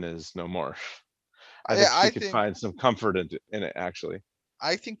Jin is no more. I Yeah, think she could find some comfort in it actually.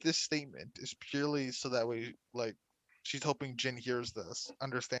 I think this statement is purely so that way, like, she's hoping Jin hears this,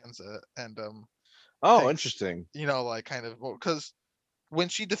 understands it, and Oh, thinks, interesting. like, kind of, because when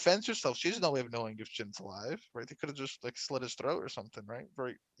she defends herself, she has no way of knowing if Jin's alive, right? They could have just like slit his throat or something, right?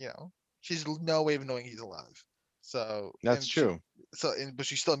 Very, she's no way of knowing he's alive. So, That's true. but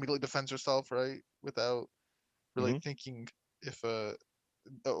she still immediately defends herself, right? Without really Hmm. thinking if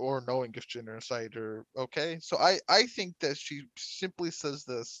or knowing if Jin or Said are okay. So I think that she simply says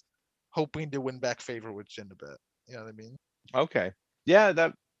this, hoping to win back favor with Jin a bit. You know what I mean? Okay. Yeah,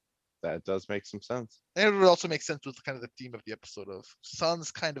 that does make some sense. And it would also make sense with kind of the theme of the episode of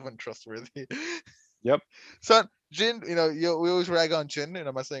Sun's kind of untrustworthy. Yep. Sun, Jin, we always rag on Jin, and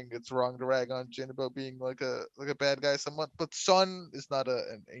I'm not saying it's wrong to rag on Jin about being like a bad guy somewhat, but Sun is not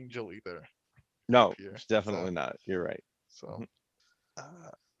an angel either. It would No, appear. it's So definitely not. You're right. so Mhm.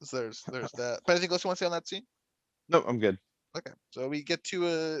 uh, so there's that. But anything else you want to say on that scene? No, I'm good. Okay, so we get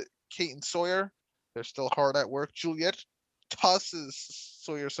to Kate and Sawyer. They're still hard at work. Juliet tosses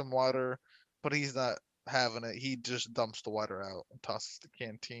Sawyer some water, but he's not having it. He just dumps the water out and tosses the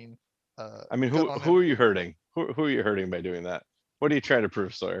canteen. I mean, Good who on who him. are you hurting? Who are you hurting by doing that? What are you trying to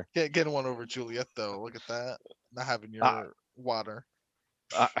prove, Sawyer? Getting one over Juliet though. Look at that. Not having Uh, your water.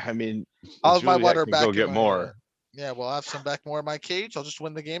 I mean, I'll have my Juliet water can go back in get my. more. Yeah, well, I'll have some back more in my cage. I'll just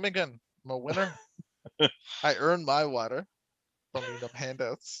win the game again. I'm a winner. I earn my water. Don't need no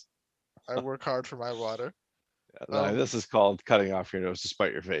handouts. I work hard for my water. No, Um, this is called cutting off your nose to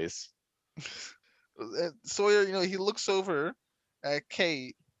spite your face. Sawyer, he looks over at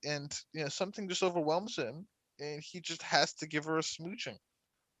Kate, and something just overwhelms him, and he just has to give her a smooching.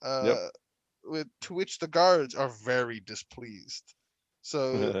 Yep. Uh, to which the guards are very displeased.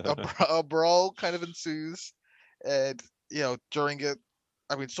 So a brawl kind of ensues, and during it,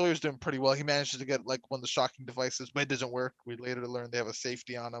 I mean Sawyer's doing pretty well. He manages to get like one of the shocking devices, but it doesn't work. We later learn they have a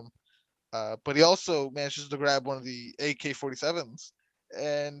safety on him. But he also manages to grab one of the AK-47s,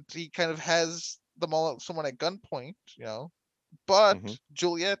 and he kind of has them all someone at gunpoint. But Hmm.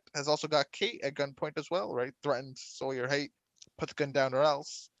 Juliet has also got Kate at gunpoint as well, right? Threatens Sawyer, hey, put the gun down or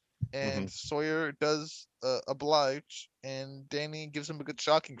else. Hmm. And Sawyer does oblige, and Danny gives him a good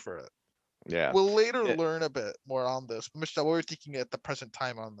shocking for it. Yeah. We'll later It, learn a bit more on this. Michelle, what were you thinking at the present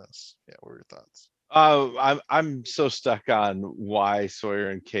time on this? Yeah, what were your thoughts? I'm so stuck on why Sawyer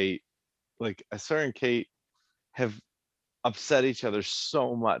and Kate, like Sawyer and Kate, have upset each other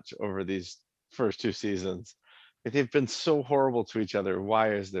so much over these first two seasons. Like, they've been so horrible to each other.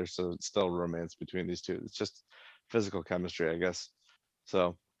 Why is there still romance between these two? It's just physical chemistry, I guess.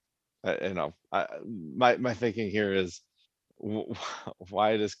 So, my thinking here is,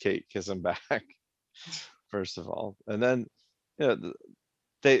 why does Kate kiss him back? First of all, and then, you know,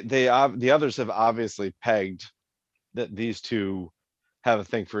 the others have obviously pegged that these two have a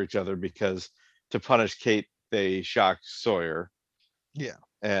thing for each other because to punish Kate, they shocked Sawyer, Yeah,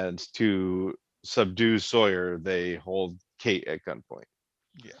 and to subdue Sawyer, they hold Kate at gunpoint.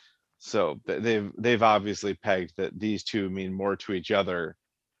 yeah. So they've obviously pegged that these two mean more to each other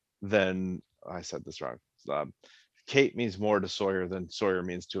than, I said this wrong. Um, Kate means more to Sawyer than Sawyer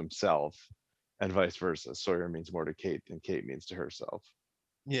means to himself, and vice versa. Sawyer means more to Kate than Kate means to herself.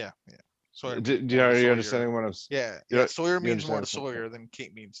 Yeah, yeah. Sawyer Do, means do you, more to are you Sawyer. understanding what Yeah, you, yeah. Sawyer you means more understand to what I'm saying? Sawyer than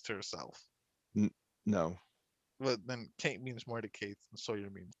Kate means to herself. No, But then Kate means more to Kate than Sawyer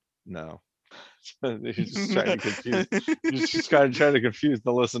means. no. You're just trying to confuse. You're just kind of trying to confuse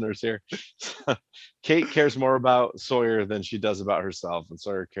the listeners here. Kate cares more about Sawyer than she does about herself, and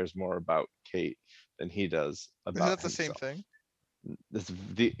Sawyer cares more about Kate than he does Isn't about that the same himself. thing? That's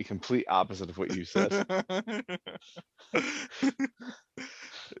the complete opposite of what you said.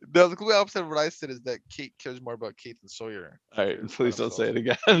 No, the complete opposite of what I said is that Kate cares more about Kate than Sawyer. All He right, cares about please don't say himself. it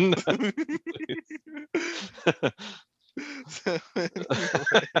again. So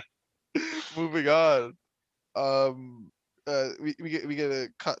anyway, moving on. Um, we get a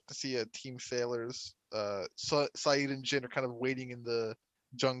cut to see a team sailors. Saeed and Jin are kind of waiting in the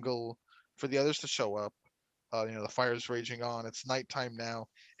jungle for the others to show up. The fire's raging on. It's nighttime now,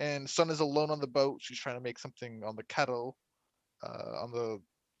 and Sun is alone on the boat. She's trying to make something on the kettle, on the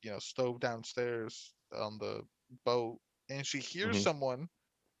stove downstairs on the boat, and she hears Mhm, someone,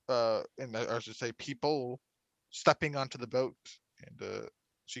 and I should say people, stepping onto the boat, and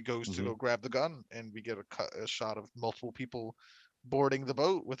she goes to mhm. go grab the gun, and we get a shot of multiple people boarding the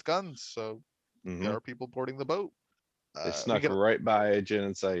boat with guns. So there Mhm. are people boarding the boat. They We snuck get, right by Jin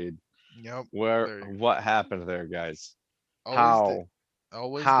and Saeed. yep, Where? there. What happened there, guys? Always they, How?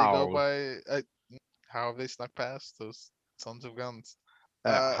 always they go How? by. How have they snuck past those sons of guns?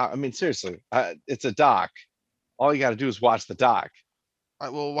 Uh, How? I mean, seriously, it's a dock. All you got to do is watch the dock.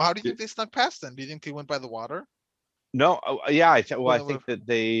 well, how do you Y- think they snuck past then? Do you think they went by the water? No, yeah, well, Well, I they would think have.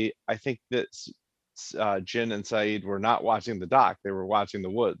 that I think that Jin and Saeed were not watching the dock. They were watching the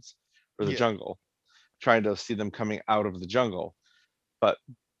woods or the Yeah. jungle, trying to see them coming out of the jungle. But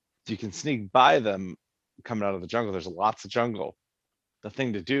you can sneak by them coming out of the jungle. There's lots of jungle. The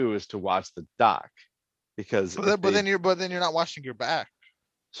thing to do is to watch the dock because But if then, but they then you're, but then you're not watching your back.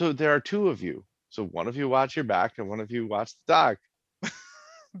 so there are two of you. So one of you watch your back and one of you watch the dock.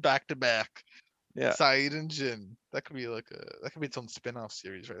 Back to back. Yeah. Saeed and Jin. That could be its own spin-off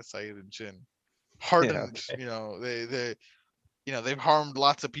series, right? Saeed and Jin. Yeah. Hardened, Okay. they've harmed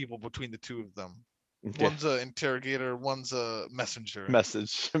lots of people between the two of them. Okay. One's a interrogator, one's a messenger.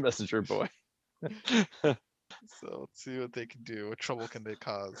 Messenger boy. So let's see what they can do. What trouble can they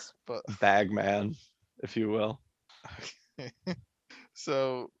cause? But Bag man, if you will.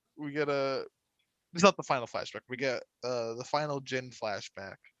 so we get a. It's not the final flashback. We get the final Jin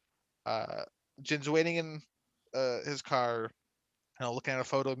flashback. Uh, Jin's waiting in his car, looking at a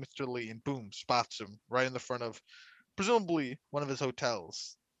photo of Mr. Lee, and boom, spots him right in the front of presumably one of his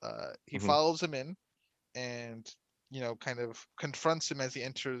hotels. He Mhm. follows him in and kind of confronts him as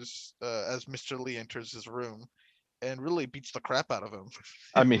as Mr. Lee enters his room, and really beats the crap out of him.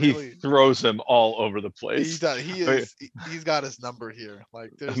 I mean, he Really, throws him all over the he place. does. I mean, He's got his number here.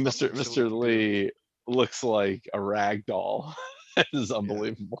 Like there's Mr. nothing Mr. Lee Mr. can do. Lee looks like a rag doll. It is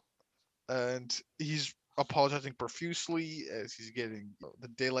Yeah, unbelievable. and he's apologizing profusely as he's getting the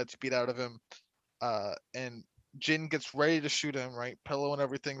daylights beat out of him. And Jin gets ready to shoot him, right? Pillow and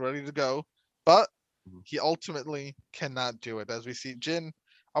everything ready to go, but Mhm. he ultimately cannot do it. As we see Jin,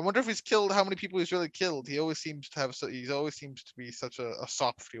 I wonder if he's killed. How many people he's really killed? He always seems to have. He always seems to be such a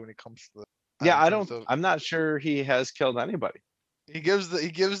softie when it comes to Yeah, in terms of. I'm not sure he has killed anybody. He gives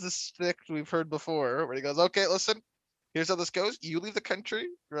the stick we've heard before, where he goes, "Okay, listen, here's how this goes. You leave the country,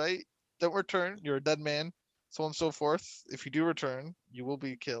 right? Don't return. You're a dead man, so on and so forth. If you do return, you will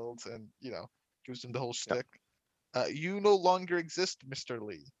be killed." And gives him the whole Yeah. stick. You no longer exist, Mr.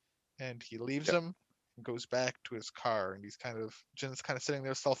 Lee. And he leaves Yeah. him and goes back to his car. And Jin's kind of sitting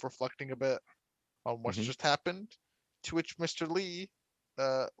there self reflecting a bit on what's Mhm. just happened. To which Mr. Lee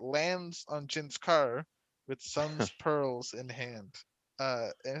lands on Jin's car with Sun's pearls in hand,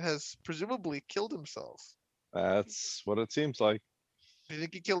 and has presumably killed himself. That's what it seems like. Do you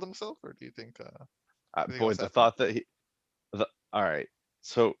think he killed himself, or do you think anything Boy, else the happened? thought that all right.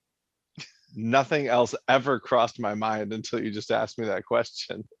 So nothing else ever crossed my mind until you just asked me that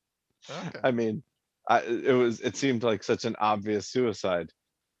question. Okay. I mean, it seemed like such an obvious suicide,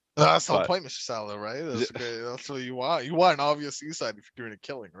 That's the whole but point, Mr. Salo, right? That's okay. That's what you want. You want an obvious suicide if you're doing a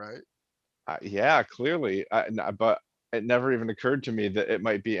killing, right? yeah, clearly, but it never even occurred to me that it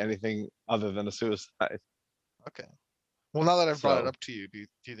might be anything other than a suicide. Okay. Well, now that I've brought it So, up to you, do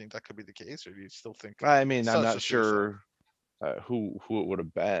you think that could be the case, or do you still think I mean, I'm such not a suicide? sure who it would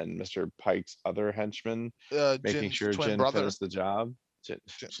have been. Mr. Pike's other henchman, making Jin's sure twin Jin brother, finished the job. Jin,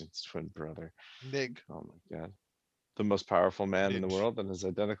 Jin's twin brother. Nig, Oh my God, the most powerful man in the Nidge. world, and his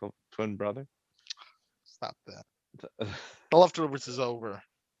identical twin brother. Stop that. The leftovers is over,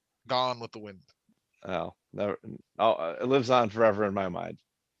 gone with the wind Oh, never, oh, it lives on forever in my mind.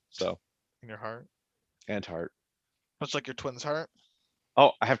 So, in your heart, and heart. much like your twin's heart.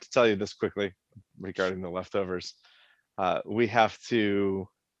 Oh, I have to tell you this quickly regarding the leftovers. We have to,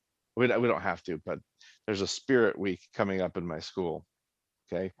 we don't have to, but there's a spirit week coming up in my school.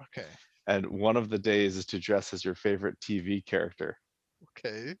 Okay. Okay, And one of the days is to dress as your favorite TV character.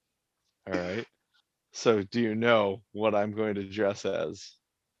 okay. All right. So do you know what I'm going to dress as?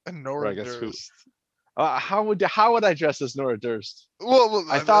 A Or I Nora guess who? Durst. How would I dress as Nora Durst? Well,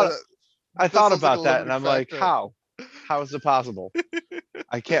 I thought I that thought sounds like a about that, and limiting I'm like, factor. how is it possible?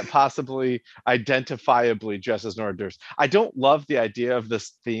 I can't possibly identifiably dress as Nora Durst. I don't love the idea of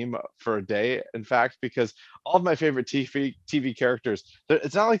this theme for a day, in fact, because all of my favorite TV characters,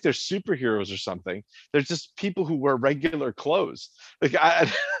 it's not like they're superheroes or something. They're just people who wear regular clothes. Like I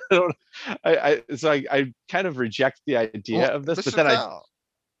don't, I kind of reject the Well, idea of this, but Mr. then Sal,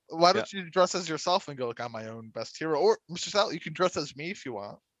 why yeah, don't you dress as yourself and go like I'm my own best hero? Or Mr. Sal, you can dress as me if you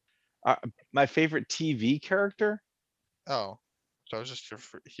want. uh, my favorite TV character. Oh, so I was just your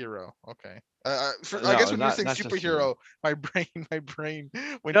hero. Okay. I guess No, when you were not saying not just hero. superhero, my brain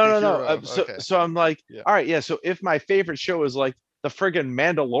went No, to no, no. hero. So, Okay. so I'm like, Yeah. all right, yeah. So if my favorite show is like the friggin'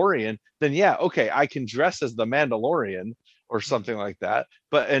 Mandalorian, then yeah, okay, I can dress as the Mandalorian or Mhm. something like that.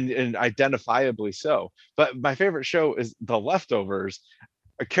 But and identifiably so. But my favorite show is The Leftovers.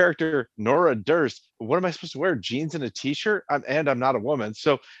 A character Nora Durst. What am I supposed to wear? Jeans and a t-shirt? And I'm not a woman,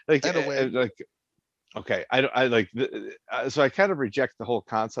 so like, And a wig. like okay, I like so I kind of reject the whole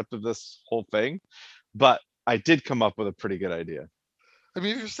concept of this whole thing, but I did come up with a pretty good idea. I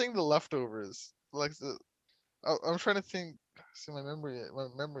mean, if you're saying the leftovers, like I'm trying to think. See, my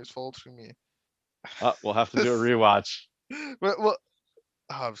memory's faltering me. We'll have to do a rewatch. Well, oh,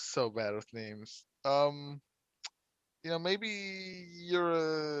 I'm so bad with names. Maybe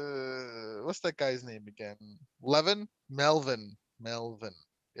you're what's that guy's name again? Levin? Melvin.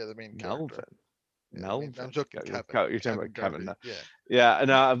 Yeah, the main character. Melvin. Yeah, I mean, Melvin. I'm joking. Kevin. You're talking Kevin about Kevin. Garvey. Yeah.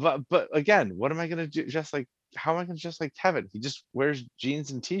 Yeah, and but again, what am I gonna do? Just like how am I gonna just like Kevin? He just wears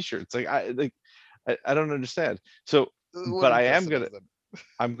jeans and t-shirts. I don't understand. So, What but are you I am dressing gonna as then?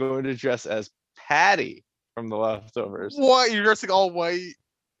 I'm going to dress as Patty from The Leftovers. What? You're dressing all white?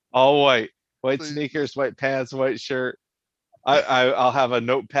 All white So sneakers, white pants, white shirt. I'll have a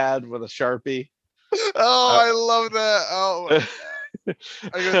notepad with a Sharpie. Oh, I, I love that. Oh my God.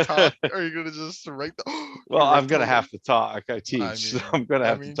 Are you gonna talk? Or are you gonna just write the? well, You I'm write gonna the. have to talk. I I teach, so mean, I'm gonna I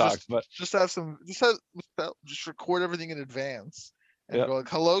have to mean, talk. But just have some, just record everything in advance and yeah, go like,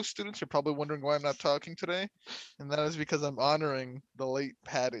 "Hello, students. You're probably wondering why I'm not talking today, and that is because I'm honoring the late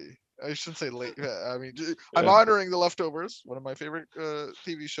Patty. I shouldn't say late. I mean, I'm yeah, honoring the Leftovers, one of my favorite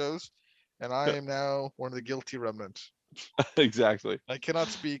TV shows, and I yeah, am now one of the guilty remnant. exactly. I cannot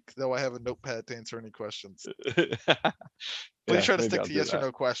speak, though I have a notepad to answer any questions. Please Yeah, try to maybe stick I'll to do yes or that.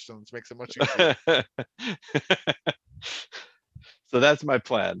 no questions. Makes it much easier. So that's my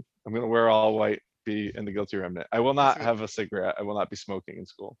plan. I'm gonna wear all white, be in the guilty remnant. I will That's not a good. have a cigarette. I will not be smoking in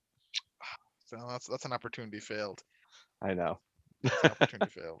school. So that's an opportunity failed. I know. That's an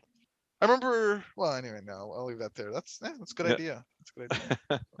opportunity failed. I remember. Well, anyway, no, I'll leave that there. That's a good Yeah. idea. That's a good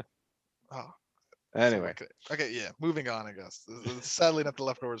idea. Oh, so Anyway, okay, yeah. Moving on, I guess. This is sadly not the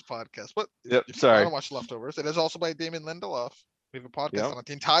Leftovers podcast, but yep. if you want Sorry. to watch Leftovers, it is also by Damon Lindelof. We have a podcast Yep. on it.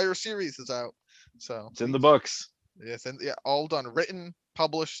 The entire series is out, so It's in the please, books. yes, and yeah, all done, written,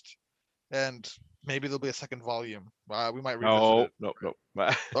 published, and maybe there'll be a second volume. We might revisit No, it. no, no.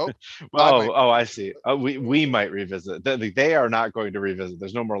 Oh, I Well, might. I see. We might revisit. They are not going to revisit.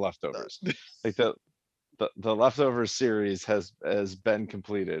 There's no more leftovers. Like the leftovers series has been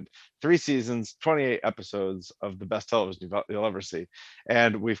completed. 3 seasons, 28 episodes of the best television you'll ever see,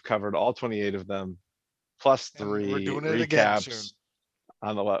 and we've covered all 28 of them, plus And we're three doing it again soon. recaps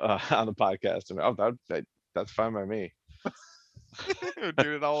on the podcast. And that's fine by me. We're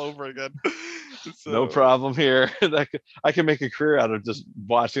doing it all over again. No So problem here. I can make a career out of just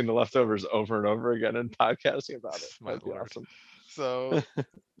watching the leftovers over and over again and podcasting about it. my That'd be lord. awesome. So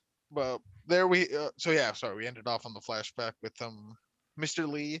well, there we. So yeah, sorry, we ended off on the flashback with Mr.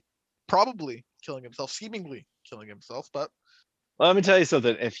 Lee probably killing himself, seemingly killing himself, but Let me tell you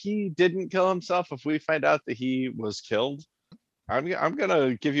something. If he didn't kill himself, if we find out that he was killed, I'm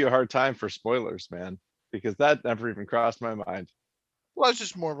gonna give you a hard time for spoilers, man, because that never even crossed my mind. well, it's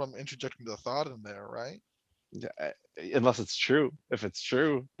just more of interjecting the thought in there, right? Yeah, unless it's true. If it's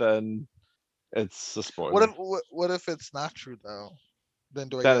true, then it's a What if spoiler. what if it's not true though? Then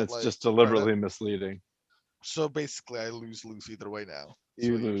do I Then get it's like just credit? deliberately misleading. So basically, I lose either way now. So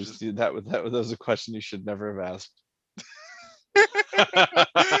You you lose. just. That was a question you should never have asked.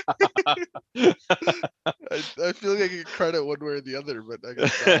 I feel like I get credit one way or the other, but I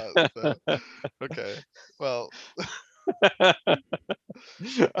guess not. So okay, well,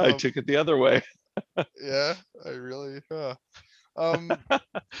 I um, took it the other way. yeah, I really. Um,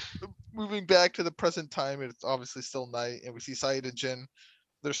 moving back to the present time, it's obviously still night, and we see Saeed and Jin.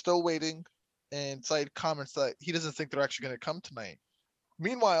 They're still waiting, and Saeed comments that he doesn't think they're actually going to come tonight.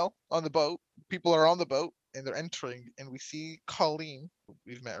 Meanwhile, on the boat, people are on the boat and they're entering, and we see Colleen, who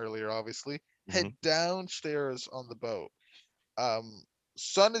we've met earlier, obviously, head Mhm. downstairs on the boat. Um,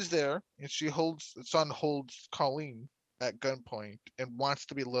 Sun is there, and Sun holds Colleen at gunpoint and wants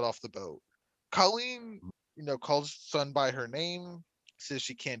to be let off the boat. Colleen, calls Sun by her name, says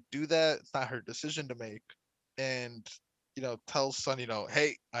she can't do that. It's not her decision to make, and tells Sun,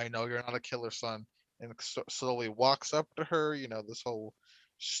 hey, I know you're not a killer, Son, and slowly walks up to her. This whole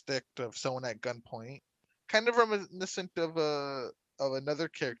shtick of someone at gunpoint, kind of reminiscent of another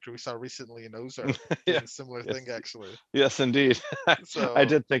character we saw recently in Ozark Yeah. doing a similar Yes. thing, actually. Yes, indeed. I So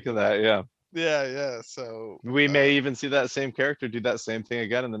did think of that. Yeah. yeah, yeah. So We may even see that same character do that same thing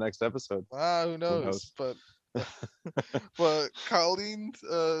again in the next episode. who Who knows? knows? But Colleen,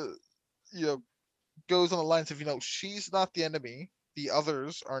 you know, goes on the lines of she's not the enemy. The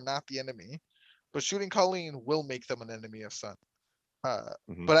others are not the enemy, but shooting Colleen will make them an enemy of Sun.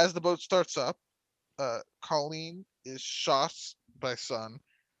 Mhm. But as the boat starts up, Colleen is shot by Sun,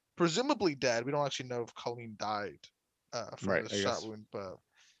 presumably dead. We don't actually know if Colleen died from Right. this shot wound, but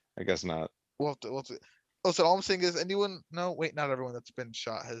I guess not. we'll have to. Oh, so all I'm saying is anyone? No, wait, not everyone that's been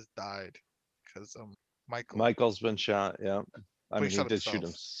shot has died, because Michael, Michael's been shot. Yeah. I but he mean, he shot did shoot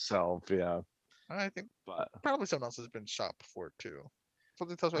himself. himself. Yeah. I think But probably someone else has been shot before too.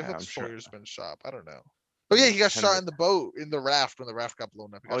 Something tells me I yeah, feel like I'm sure. Sawyer's been shot. I don't know. Oh yeah, Yeah. he got shot Henry. in the boat in the raft when the raft got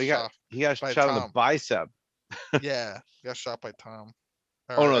blown up. He Oh, got shot he got by shot in the Tom. bicep. Yeah, he got shot by Tom.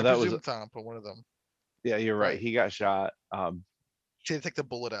 Oh Or no, I that was presume Tom, but one of them. yeah. You're right. Right. He got shot. She had to take the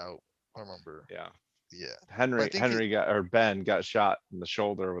bullet out. I remember. Yeah. Yeah. But I Henry think Henry got or Ben got shot in the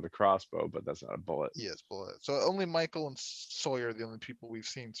shoulder with a crossbow, but that's not a bullet. he has bullet. So only Michael and Sawyer are the only people we've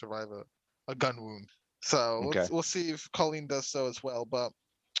seen survive a gun wound. So Okay. we'll see if Colleen does so as well. But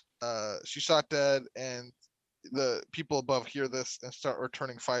she's shot dead, and the people above hear this and start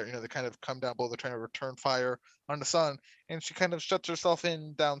returning fire. They kind of come down below. They're trying to return fire on the Sun, and she kind of shuts herself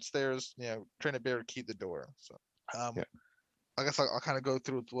in downstairs. Trying to barricade the door. So, Yeah. I guess I'll kind of go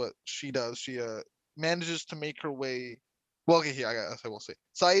through with what she does. She manages to make her way. Well, okay, here I guess I will say.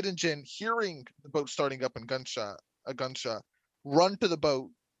 Saeed and Jin, hearing the boat starting up and a gunshot, run to the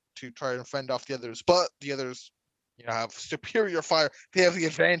boat to try and fend off the others. But the others, have superior fire. They have the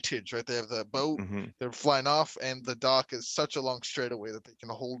advantage, right? They have the boat. Hmm. They're flying off, and the dock is such a long straightaway that they can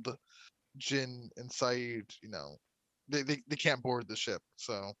hold Jin and Saeed. They can't board the ship,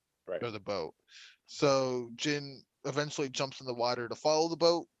 so Right. or the boat. So Jin eventually jumps in the water to follow the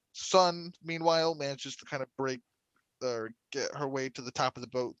boat. Sun, meanwhile, manages to kind of break or get her way to the top of the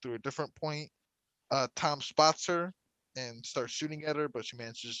boat through a different point. Tom spots her and starts shooting at her, but she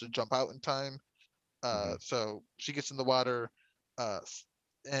manages to jump out in time. Hmm. So she gets in the water, uh,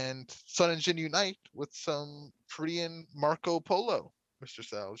 and Sun and Jin unite with some Korean Marco Polo. Mr.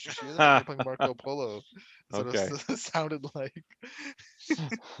 Sal, did you see that? They're playing Marco Polo. So Okay. it sounded like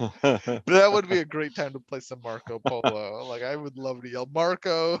that would be a great time to play some Marco Polo. Like I would love to yell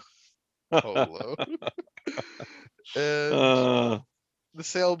Marco Polo. And uh, the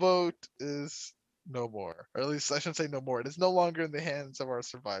sailboat is no more, or at least I shouldn't say no more. It is no longer in the hands of our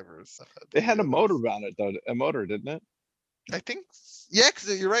survivors. it had The a motor others, on it though, a motor, didn't it? I think, yeah,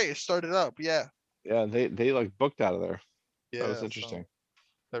 because you're right. It started up, yeah, Yeah, they like booked out of there. That was yeah. So interesting.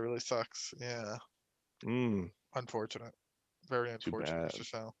 that really sucks. Yeah, Mm, unfortunate, very too unfortunate, bad. Mr.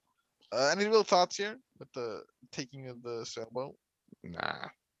 Sal. Any real thoughts here with the taking of the sailboat Nah,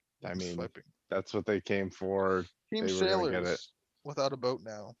 and I the mean swiping? that's what they came for. Team They were gonna get it. sailors without a boat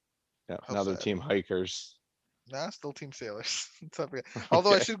now. Yeah, How now they're sad. team hikers. Nah, still team sailors.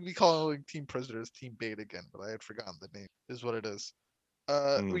 Although I Okay. should be calling team prisoners team bait again, but I had forgotten the name. Is what it is. We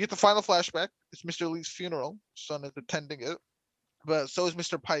Mm, get the final flashback. It's Mr. Lee's funeral. Son is attending it, but so is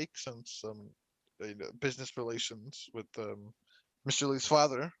Mr. Pike, since business relations with Mr. Lee's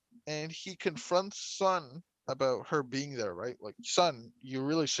father, and he confronts Son about her being there. Right, like Son, you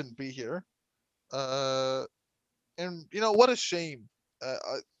really shouldn't be here. Uh, and what a shame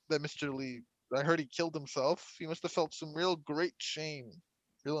that Mr. Lee. I heard he killed himself. He must have felt some real great shame.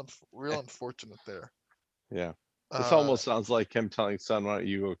 Real unfortunate there. yeah. This Uh, almost sounds like him telling son, "Why don't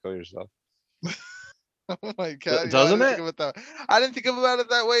you go kill yourself?" oh my god, I Doesn't didn't think it? of it that. I didn't think about it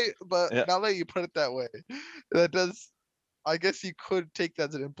that way, but Yeah. now that you put it that way, that does. I guess you could take that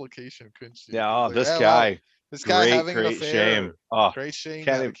as an implication, couldn't you? Yeah. It's Oh, like, this yeah, well, guy, this guy having an great affair, shame. Oh, great shame, can't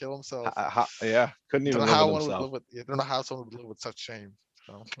had to even. kill himself. Yeah, couldn't Don't even know live how with one would himself. live with. I don't know how someone would live with such shame.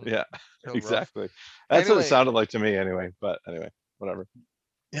 So, Yeah, real rough. exactly. That's what it Anyway, sounded like to me, anyway. But anyway, whatever.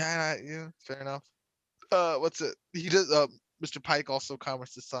 yeah, fair enough. What's it? He does. Mr. Pike also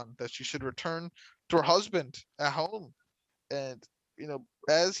comments to Son that she should return to her husband at home, and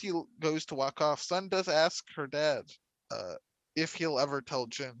as he goes to walk off, Son does ask her dad, uh, if he'll ever tell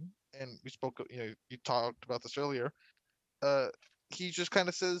Jin. and we spoke, you talked about this earlier. Uh, he just kind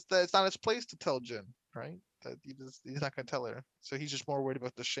of says that it's not his place to tell Jin, right? That he's not gonna tell her. So he's just more worried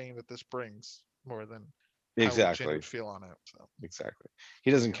about the shame that this brings more than how Jin Exactly. would feel on it. So Exactly. He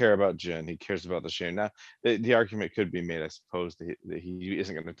there you doesn't go. care about Jin. He cares about the shame. Now, the argument could be made, I suppose, that he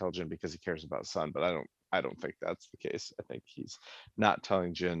isn't going to tell Jin because he cares about Sun, but I don't think that's the case. I think he's not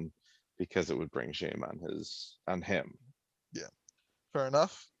telling Jin because it would bring shame on him. Yeah, fair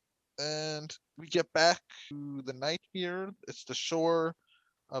enough. And we get back to the night here. It's the shore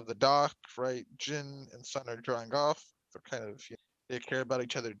of the dock, right? Jin and Sun are drying off. They're kind of, they care about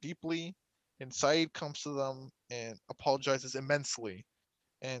each other deeply. And Saeed comes to them and apologizes immensely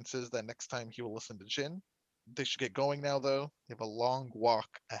and says that next time he will listen to Jin. They should get going now, though. They have a long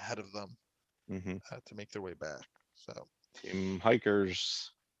walk ahead of them Hmm. to make their way back. So, Team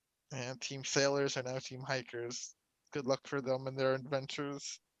hikers. and Team Sailors are now Team Hikers. Good luck for them in their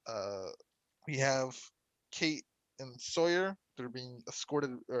adventures. Uh, we have Kate and Sawyer. They're being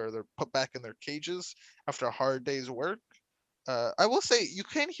escorted, or they're put back in their cages after a hard day's work. I will say you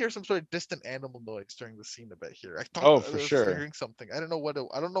can hear some sort of distant animal noise during the scene a bit here. I thought Oh, I for was sure. hearing something. I don't know what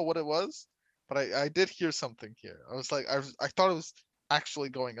it was, but I did hear something here. I thought it was actually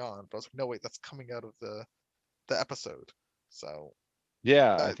going on, but I was like, no wait, that's coming out of the episode. So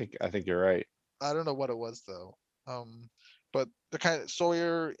Yeah, I I think I think you're right. I don't know what it was though. Um, but the kind of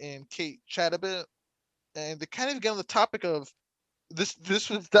Sawyer and Kate chat a bit, and they kind of get on the topic of this. This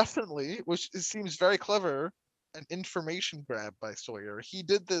was definitely, which it seems very clever, an information grab by Sawyer. He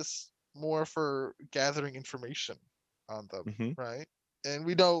did this more for gathering information on them, Hmm. right? And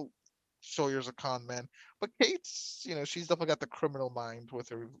we know Sawyer's a con man, but Kate's, she's definitely got the criminal mind with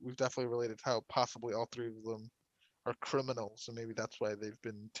her. We've definitely related how possibly all three of them are criminals, and maybe that's why they've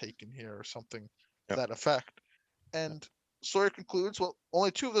been taken here or something to Yep. that effect. And Sawyer concludes, well,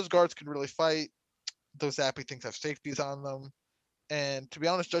 only two of those guards can really fight. Those zappy things have safeties on them. And to be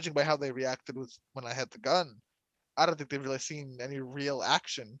honest, judging by how they reacted with when I had the gun, I don't think they've really seen any real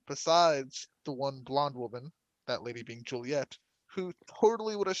action besides the one blonde woman, that lady being Juliet, who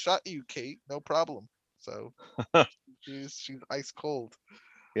totally would have shot you, Kate, no problem. So she's ice cold.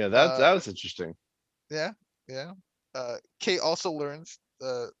 Yeah, that Uh, that was interesting. yeah, yeah. Kate also learns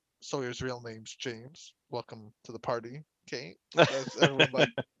Sawyer's real name's James. Welcome to the party, Kate. As everyone like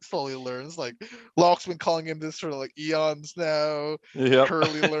slowly learns, like Locke's been calling him this for like eons now. Yep.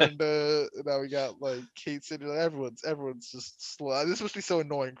 Curly learned it. Now we got like Kate saying like, everyone's just slow. This must be so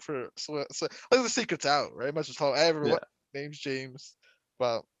annoying for so like the secret's out, right? Much as how everyone Yeah. name's James,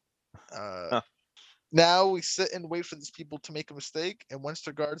 but uh now we sit and wait for these people to make a mistake, and once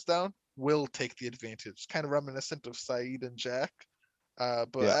their guard's down, we'll take the advantage. Kind of reminiscent of Saeed and Jack. But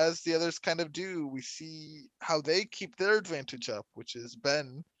Yeah. as the others kind of do, we see how they keep their advantage up, which is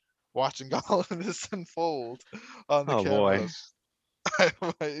Ben watching all of this unfold on the Oh boy. cameras. I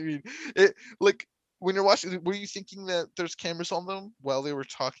mean, it like when you're watching, were you thinking that there's cameras on them while they were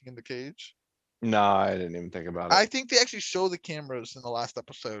talking in the cage? No, I didn't even think about it. I think they actually show the cameras in the last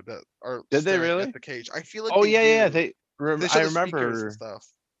episode that are Did they staring at really? the cage. I feel like Oh they yeah, yeah. do. They show I the speakers and remember. stuff.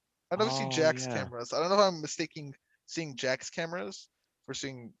 I never see Oh Jack's yeah. cameras. I don't know if I'm mistaking seeing Jack's cameras for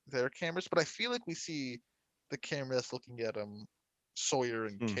seeing their cameras, but I feel like we see the cameras looking at Sawyer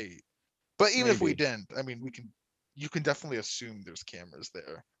and Hmm, Kate. But even if we maybe. didn't, I mean, you can definitely assume there's cameras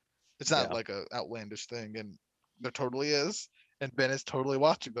there. It's not Yeah. like a outlandish thing, and there totally is. And Ben is totally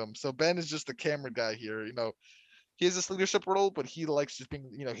watching them. So Ben is just the camera guy here. He has this leadership role, but he likes just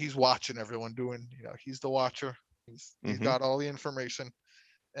being, he's watching everyone doing, he's the watcher. He's Hmm. got all the information.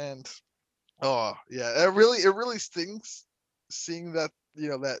 And oh yeah, it really stings seeing that,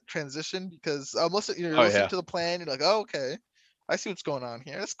 that transition, because unless you're Oh listening yeah. to the plan, you're like, oh okay, I see what's going on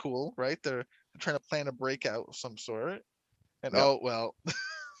here. That's cool, right? They're trying to plan a breakout of some sort. And Yep. oh well,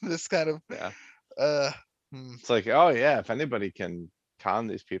 this kind of Yeah. uh hmm, It's like, oh yeah, if anybody can con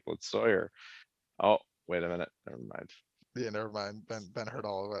these people, it's Sawyer. Oh, wait a minute. Never mind. yeah, never mind. Ben heard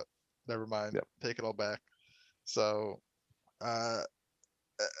all of it. Never mind. Yep. Take it all back. So uh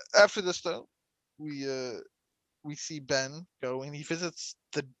after this though, we uh we see Ben go and he visits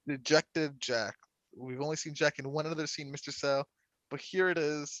the dejected Jack. We've only seen Jack in one other scene, Mr. Sal, but here it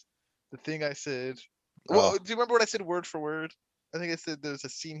is. The thing I said. Well, Oh, do you remember what I said word for word? I think I said there's a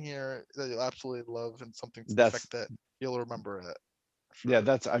scene here that you'll absolutely love, and something to the that's effect that you'll remember it yeah. for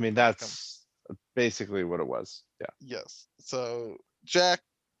That's I years mean to come. that's basically what it was. Yeah. Yes. So Jack,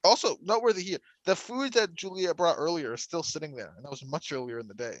 also noteworthy here, the food that Julia brought earlier is still sitting there, and that was much earlier in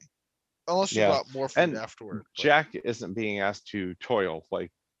the day. Unless she Yeah. brought more food And afterward, but Jack isn't being asked to toil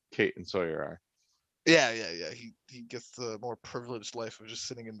like Kate and Sawyer are. Yeah. He gets the more privileged life of just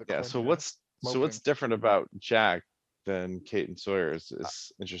sitting in the Yeah. corner So what's moping. different about Jack than Kate and Sawyer is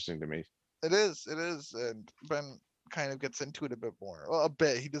interesting to me. It is, and Ben kind of gets into it a bit more. Well, a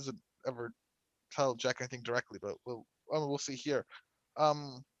bit. He doesn't ever tell Jack anything directly, but we'll see here.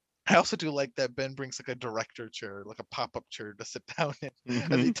 Um, I also do like that Ben brings like a director chair, like a pop-up chair to sit down in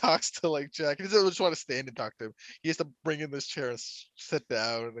as he Hmm. talks to like Jack. He doesn't just want to stand and talk to him. He has to bring in this chair and sit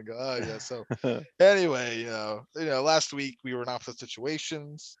down and go, oh yeah. So anyway, last week we were in opposite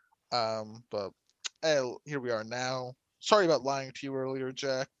situations. But here we are now. Sorry about lying to you earlier,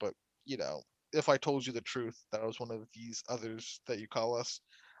 Jack, but you know, if I told you the truth that I was one of these others that you call us,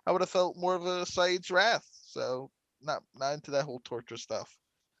 I would have felt more of a Saeed's wrath. So not into that whole torture stuff.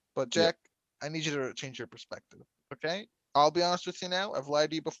 But Yep. Jack, I need you to change your perspective. Okay? I'll be honest with you now. I've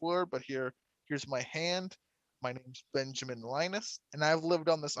lied to you before, but here's my hand. My name's Benjamin Linus, and I've lived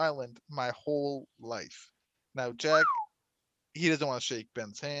on this island my whole life. Now, Jack, he doesn't want to shake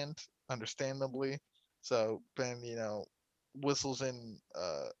Ben's hand, understandably. So Ben, whistles in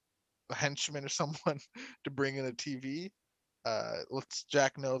a henchman or someone to bring in a TV. Lets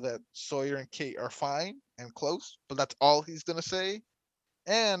Jack know that Sawyer and Kate are fine and close, but that's all he's gonna say.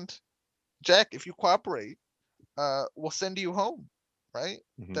 And Jack, if you cooperate, we'll send you home. Right?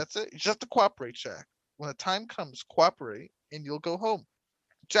 Hmm. That's it. You just have to cooperate, Jack. When the time comes, cooperate, and you'll go home.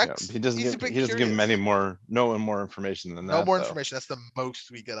 Yeah. He's a bit He doesn't give him any curious. more no more information than No that more though. information. That's the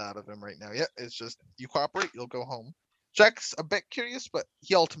most we get out of him right now. Yeah, it's just you cooperate, you'll go home. Jack's a bit curious, but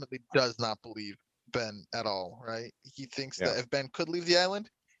he ultimately does not believe Ben at all, right? He thinks Yeah. that if Ben could leave the island,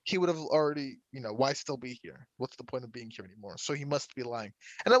 he would have already, why still be here? What's the point of being here anymore? So he must be lying.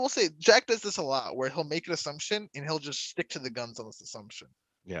 And I will say, Jack does this a lot, where he'll make an assumption and he'll just stick to the guns on this assumption.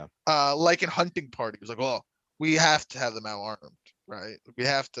 Yeah. Like in hunting parties, like, oh, we have to have them out armed, right? We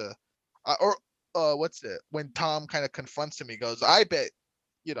have to, or what's it? When Tom kind of confronts him, he goes, "I bet,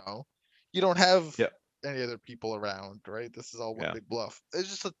 you know, you don't have Yeah. any other people around, right? This is all one Yeah. big bluff." It's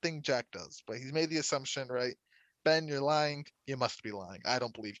just a thing Jack does, but he's made the assumption, right? Ben, you're lying. You must be lying. I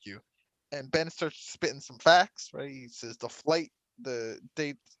don't believe you. And Ben starts spitting some facts, right? He says the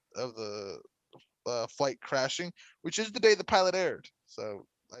date of the flight crashing, which is the day the pilot aired. So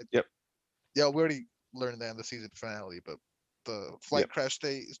I Yep. yeah, we already learned that in the season finale, but the flight Yep. crash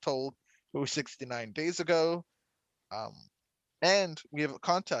date is told it was 69 days ago. Um, and we have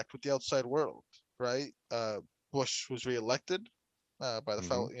contact with the outside world, right? Bush was reelected by the Hmm.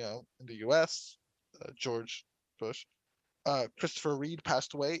 fellow, in the U.S. George Bush. Christopher Reed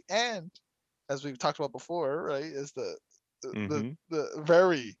passed away, and as we've talked about before, right, is Hmm. the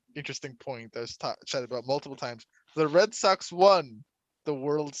very interesting point that was chatted about multiple times. The Red Sox won the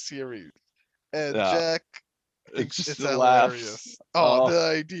World Series. And Yeah. Jack, It's just it's the laughs. hilarious. Oh, Oh. the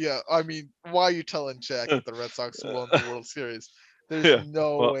idea. I mean, why are you telling Jack that the Red Sox won the World Series? There's Yeah.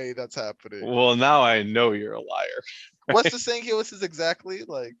 no Well, way that's happening. now I know you're a liar. What's the saying he was exactly?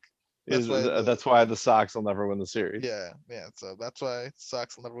 Like, that's why That's why the Sox will never win the series. yeah. So that's why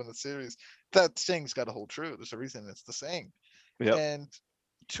Sox will never win the series. That saying's got to hold true. There's a reason it's the saying. Yep. And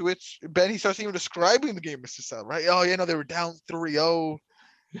to which Ben, he starts even describing the game, Mr. Sal, right? Oh, they were down 3-0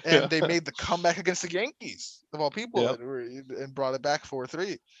 and Yeah. they made the comeback against the Yankees of all people Yep. and brought it back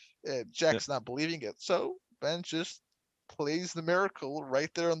 4-3. And Yep. Jack's not believing it, so Ben just plays the miracle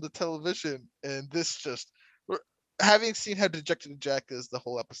right there on the television, and this just having seen how dejected Jack is the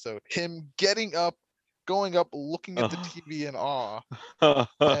whole episode, him getting up, going up, looking at the TV in awe,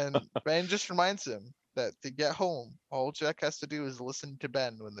 and Ben just reminds him that to get home, all Jack has to do is listen to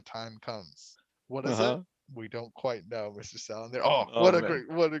Ben when the time comes. What is it? Uh-huh. We don't quite know, Mr. Salander. Oh, Oh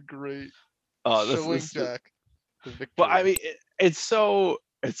man. what a great Oh, showing Jack the well, I victory. mean, it's so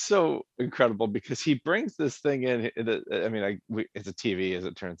incredible because he brings this thing in. I mean, it's a TV as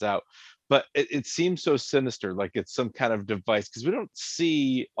it turns out, but it seems so sinister, like it's some kind of device because we don't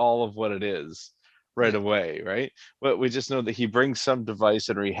see all of what it is right Yeah. away, right? But we just know that he brings some device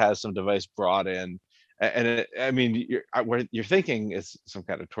in, or he has some device brought in, and I mean, what you're thinking is some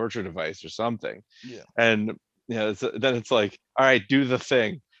kind of torture device or something, Yeah. and then it's like, all right, do the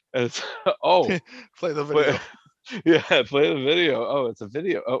thing, and it's oh. Play the Wait, video. yeah, play the video. Oh, it's a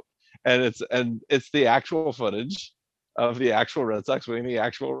video. Oh, and it's the actual footage of the actual Red Sox winning the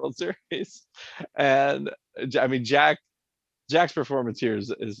actual World Series. And I mean, Jack's performance here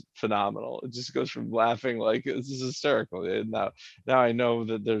is phenomenal. It just goes from laughing like this is hysterical. And now I know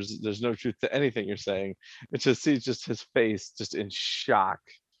that there's no truth to anything you're saying. It just sees just his face just in shock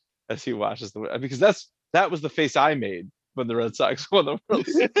as he watches the because that was the face I made when the Red Sox won the World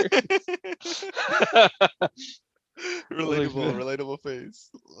Series. Like, Relatable face.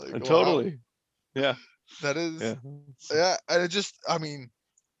 Like, wow. totally. Yeah, That is, yeah. yeah, and it just, I mean,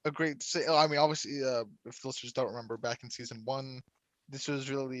 a great say. I mean, obviously, if listeners don't remember, back in season one, this was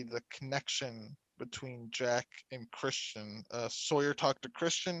really the connection between Jack and Christian. Sawyer talked to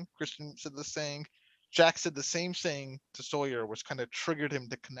Christian. Christian said the saying. Jack said the same saying to Sawyer, which kind of triggered him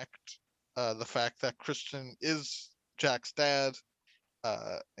to connect the fact that Christian is Jack's dad,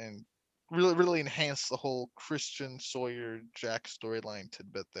 and really enhanced the whole Christian Sawyer Jack storyline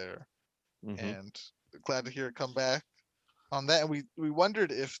tidbit there. Hmm. And glad to hear it come back on that. And we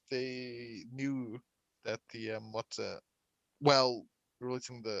wondered if they knew that the what's well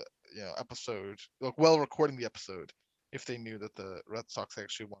releasing the episode, like well recording the episode, if they knew that the Red Sox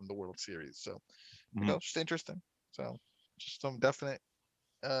actually won the World Series. So Hmm. just interesting. So just some definite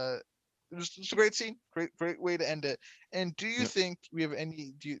uh just a great scene, great way to end it. And do you Yeah. think we have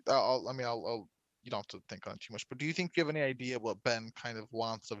any? Do you? I mean, I'll you don't have to think on it too much, but do you think you have any idea what Ben kind of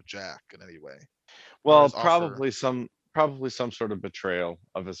wants of Jack in any way, or Well, his offer? probably some sort of betrayal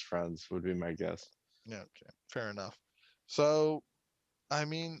of his friends would be my guess. Yeah, okay, fair enough. So, I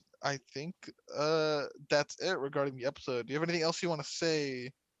mean, I think that's it regarding the episode. Do you have anything else you want to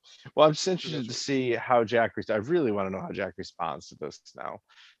say? Well, I'm just With interested regards to to it? see how I really want to know how Jack responds to this now.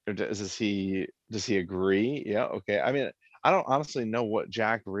 Does he agree? Yeah, okay. I mean, I don't honestly know what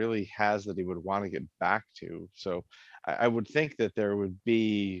Jack really has that he would want to get back to. So I would think that there would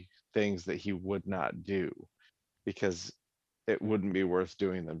be things that he would not do because it wouldn't be worth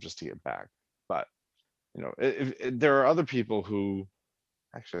doing them just to get back. But if there are other people who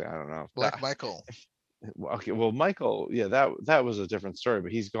actually I don't know. Like Michael. Well, okay, well, Michael, yeah, that was a different story,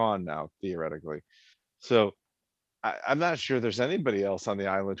 but he's gone now theoretically. So I'm not sure there's anybody else on the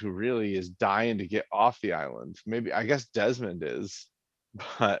island who really is dying to get off the island. Maybe I guess Desmond is,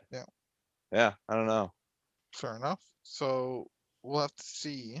 but Yeah, yeah, I don't know. fair enough. So we'll have to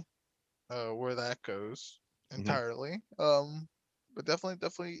see where that goes Hmm. entirely. But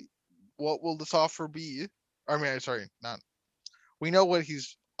definitely, what will this offer be? I mean, sorry, not. We know what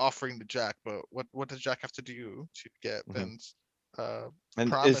he's offering to Jack, but what does Jack have to do to get Hmm. Ben's uh And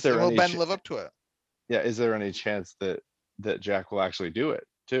is promise, and there will any Ben live up to it? yeah, is there any chance that Jack will actually do it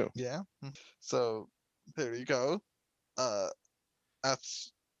too? Yeah. So there you go. Uh,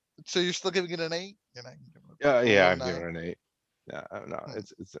 that's so you're still giving it an 8? You're not giving it Yeah, below yeah, a I'm giving 9. it an 8. Yeah, I don't know. Hmm.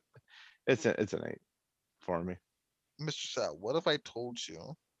 It's an 8 for me. Mr. Sal, what if I told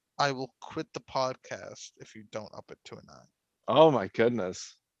you I will quit the podcast if you don't up it to a 9? Oh my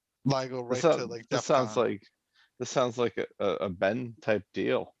goodness. Like go This right to sounds like this DEF sounds CON. like this sounds like a Ben type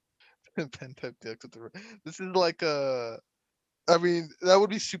deal. Pen type deal. This is like a. I mean, that would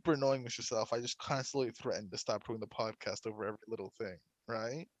be super annoying, Mr. Sal, if I just constantly threatened to stop doing the podcast over every little thing,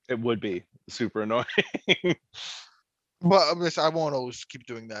 right? It would be super annoying. But I won't always keep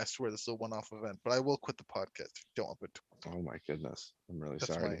doing that. I swear this is a one-off event. But I will quit the podcast if you don't up it to a 9. Oh my goodness. I'm really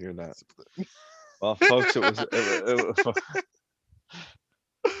That's sorry to my. hear that. That's Well, folks,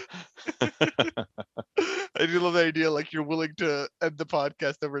 I do love the idea, like you're willing to end the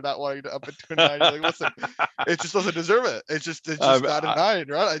podcast over not wanting to up it to a 9. You're like, listen, it just doesn't deserve it. It's just I'm, not a 9,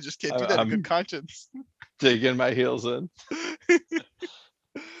 right? I just can't do that in good I'm conscience. digging my heels in.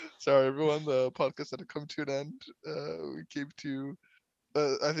 Sorry, everyone. The podcast had to come to an end. We came to,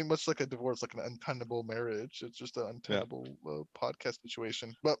 I think, much like a divorce, like an untenable marriage. It's just an Yeah. untenable podcast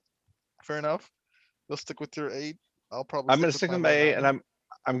situation. But fair enough. You'll stick with your 8. I'll probably I'm stick gonna with stick my with my low 8 and 9.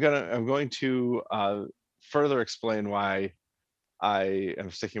 I'm going to further explain why I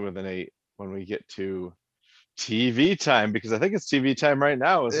am sticking with an 8 when we get to TV time because I think it's TV time right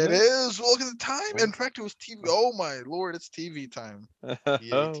now, isn't It it? is. Well, look at the time. In fact, it was TV. Oh my lord, it's TV time. Yay,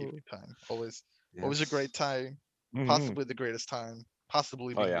 TV Oh, time. Always a great yes. time. Hmm. Possibly the greatest time.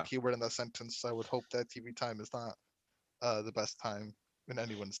 Possibly Oh being the yeah. key word in that sentence. I would hope that TV time is not the best time in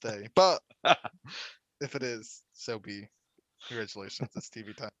anyone's day. But if it is, so be. Congratulations, it's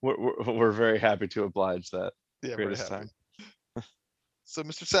TV time. We're very happy to oblige that Yeah, very greatest happy. time. So,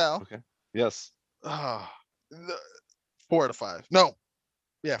 Mr. Sal, Okay. Yes. ah, 4 out of 5. No,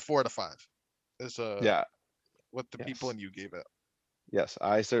 yeah, 4 out of 5 is Yeah. what the people Yes. and you gave it. Yes,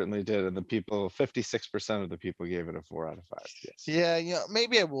 I certainly did. And the people, 56% of the people gave it a 4 out of 5. Yes. Yeah,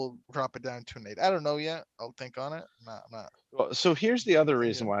 maybe I will drop it down to an 8. I don't know yet. I'll think on it. I'm not Well, so here's the other there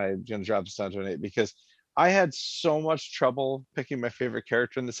reason yet. why I'm going to drop this down to an 8 because I had so much trouble picking my favorite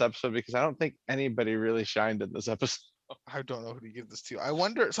character in this episode because I don't think anybody really shined in this episode. I don't know who to give this to. I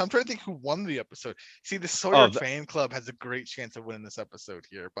wonder. So I'm trying to think who won the episode. See, the Oh, Sawyer fan club has a great chance of winning this episode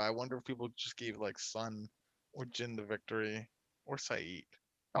here, but I wonder if people just gave like Sun or Jin the victory or Saeed.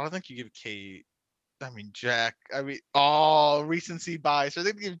 I don't think you give Kate I mean, Jack. I mean, oh, recency bias. Are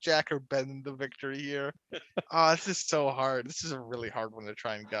they gonna give Jack or Ben the victory here? Oh, this is so hard. This is a really hard one to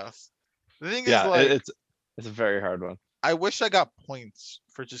try and guess. The thing is, Yeah, like, it's a very hard one. I wish I got points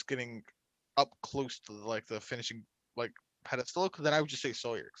for just getting up close to like the finishing like pedestal, because then I would just say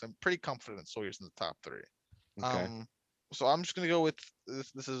Sawyer, because I'm pretty confident Sawyer's in the top three. Okay. So I'm just gonna go with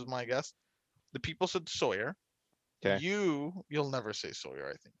this. This is my guess. The people said Sawyer. Okay. You'll never say Sawyer,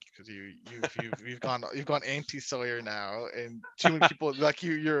 I think, because you've gone anti Sawyer now, and too many people like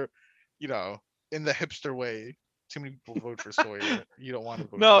you're, you know, in the hipster way. Too many people vote for Sawyer. You don't want to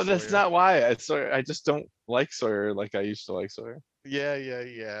vote for No, that's Sawyer. not why. I just don't like Sawyer like I used to like Sawyer. Yeah, yeah,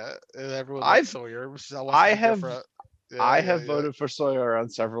 yeah. And everyone likes I've Sawyer, which is wants to I be have different. Yeah, I yeah, have yeah. voted for Sawyer on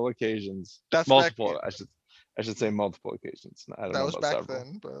several occasions. That's back. Multiple, I should say multiple occasions. I don't That know was about back several.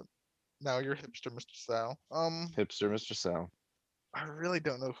 then, but now you're hipster, Mr. Sal. Hipster Mr. Sal. I really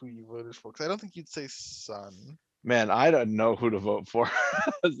don't know who you voted for, because I don't think you'd say Sun. Man, I don't know who to vote for.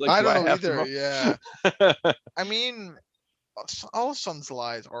 It's like, I do don't I know have to either. Yeah. vote? I mean, all Sun's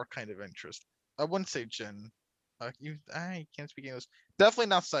lies are kind of interesting. I wouldn't say Jin. You can't speak English. Definitely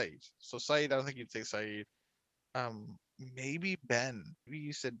not Saeed. So Saeed, I don't think you'd say Saeed. Maybe Ben. Maybe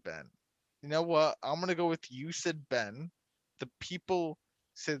you said Ben. You know what? I'm gonna go with you said Ben. The people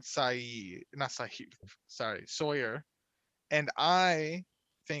said Saeed, not Saeed. Sorry, Sawyer. And I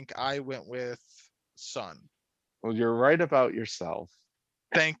think I went with Sun. Well, you're right about yourself.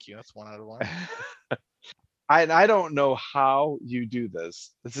 Thank you. That's one out of one. I don't know how you do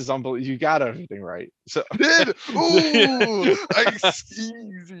this. This is unbelievable. You got everything right. So Did ooh,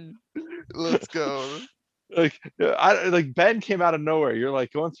 easy. Let's go. like I like Ben came out of nowhere. You're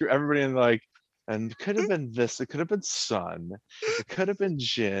like going through everybody and like, and it could have been this. It could have been Sun. It could have been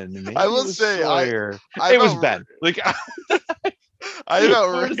Jin. Maybe I it will was say Sawyer. I'm It was outra- Ben. Like I'm where's that?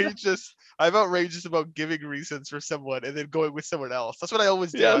 outrageous. I'm outrageous about giving reasons for someone and then going with someone else. That's what I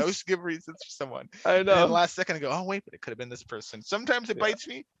always do. I always Yes, give reasons for someone, I and then know. last second I go, oh wait, but it could have been this person. Sometimes it Yeah, bites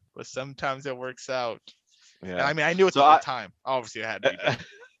me, but sometimes it works out. And yeah. I mean, I knew it So the whole time. Obviously, it had to be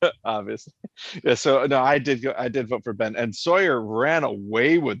Ben. obviously. Yeah, so no, I did vote for Ben, and Sawyer ran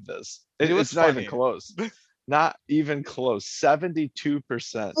away with this. It was It's not even funny. close. Not even close.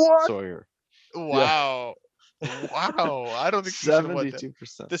 72% What? Sawyer. Yeah, Wow. Wow. I don't think you should have won that.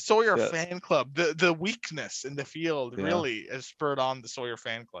 72%. The Sawyer Yeah, fan club, the weakness in the field yeah, really has spurred on the Sawyer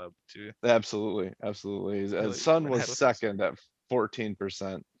fan club to absolutely, absolutely. really Sun went was ahead with this. second at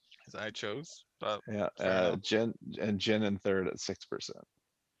 14%. As I chose, but Yeah, fair enough. Jin in third at 6%.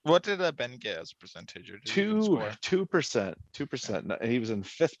 What did Ben get as a percentage, or did he even Two score? 2%, Okay. 2%. He was in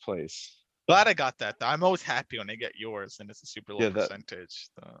fifth place. Glad I got that. Though. I'm always happy when I get yours, and it's a super low Yeah, percentage.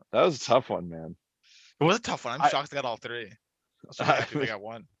 that was a tough one, man. It was a tough one. I'm I shocked I got all three. I was really I happy they mean, got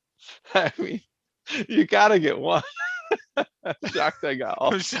one. I mean, you gotta get one. I'm shocked I got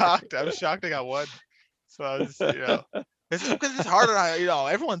all I'm shocked. I'm shocked I got one. So I was, it's because it's harder.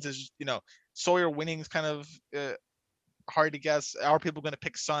 Everyone's is Sawyer winning is kind of hard to guess. Are people going to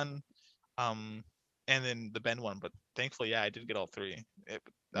pick Sun? And then the Ben one, but thankfully, yeah, I did get all three.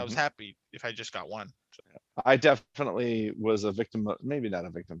 I was Mhm. happy if I just got one. I definitely was a victim of, maybe not a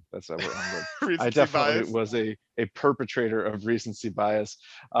victim, that's a wrong word. I Recency definitely bias. was a perpetrator of recency bias.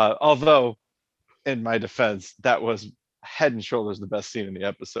 Although, in my defense, that was head and shoulders the best scene in the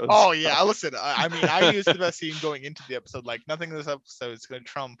episode. Oh So, yeah, listen. I mean, I knew it's the best scene going into the episode. Like nothing in this episode is going to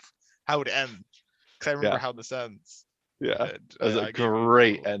trump how it ends, because I remember yeah, how this ends. yeah. And It was a I gave you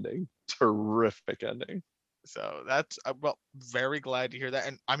great ending. Terrific ending. so that's well, very glad to hear that,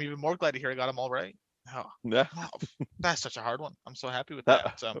 and I'm even more glad to hear I got them all right. Oh, Yeah, wow, that's such a hard one. I'm so happy with that.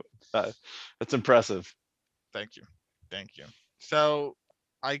 that, So that's impressive. thank you, thank you. So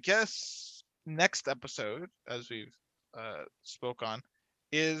I guess next episode, as we've spoke on,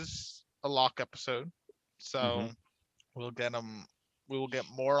 is a lock episode. So Mhm. we'll get them. We will get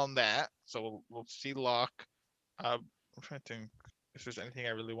more on that. So we'll see lock. I'm trying to think if there's anything I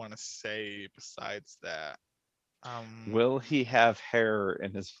really want to say besides that. Will he have hair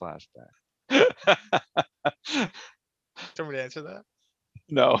in his flashback? Somebody answer that.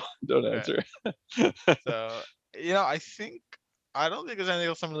 No, don't Okay. answer. So I don't think there's anything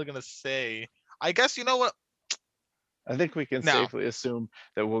else I'm really gonna say. I guess you know what? I think we can No, safely assume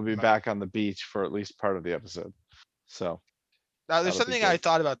that we'll be no. back on the beach for at least part of the episode. So Now there's that'll be something I good.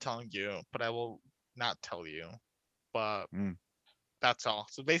 thought about telling you, but I will not tell you. But Mm, that's all.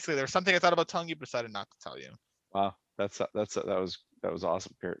 So basically, there's something I thought about telling you, but decided not to tell you. wow, that was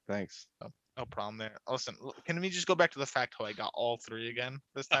awesome, Kurt. Thanks. So, no problem there. Listen, can we just go back to the fact how I got all three again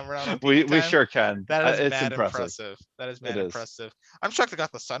this time around on TV We time? sure can. That is It's mad impressive. impressive. That is It mad is. impressive. I'm shocked I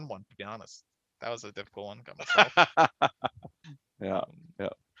got the Sun one, to be honest. That was a difficult one. Got myself. Yeah, Um,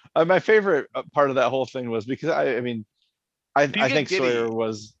 yeah. My favorite part of that whole thing was because I mean, do you I get think Sawyer giddy?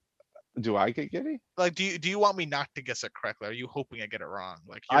 was. Do I get giddy? Like, do you want me not to guess it correctly? Are you hoping I get it wrong?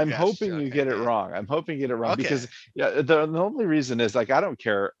 Like your I'm guess. hoping you Okay, get it okay, wrong. I'm hoping you get it wrong okay. because yeah, the only reason is like I don't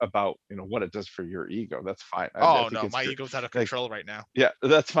care about what it does for your ego. That's fine. I Oh think no, it's my great. ego's out of Like control right now. yeah,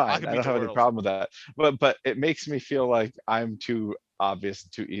 that's I fine. can I beat don't the have any world. problem with that. But it makes me feel like I'm too obvious,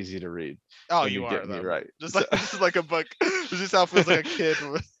 too easy to read Oh, when you you are get me though. right. Just So, like this is like a book. This is how it feels like a kid.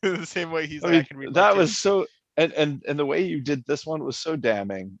 The same way he's I like, I mean, can read like that was kids. so and the way you did this one was so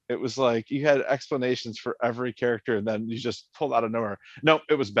damning. It was like you had explanations for every character, and then you just pulled out of nowhere. No,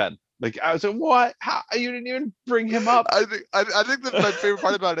 it was Ben. Like I was like, what? How you didn't even bring him up? I think that my favorite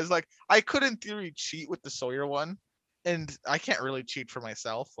part about it is like I could in theory cheat with the Sawyer one, and I can't really cheat for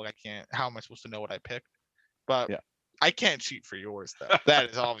myself. Like I can't. How am I supposed to know what I picked? But Yeah, I can't cheat for yours though. That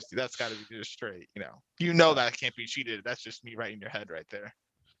is obviously that's got to be just straight. You know yeah, that can't be cheated. That's just me right in your head right there.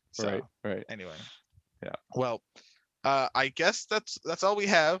 So right, right. anyway, Yeah, well, I guess that's all we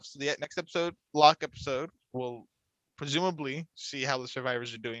have. So the next episode, lock episode, we'll presumably see how the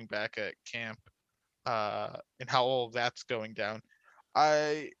survivors are doing back at camp, and how all of that's going down.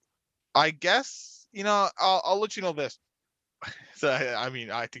 I I guess I'll let you know this. So I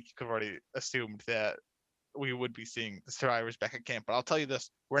mean I think you could have already assumed that we would be seeing the survivors back at camp, but I'll tell you this: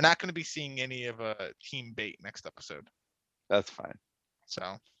 we're not going to be seeing any of Team Bait next episode. that's fine.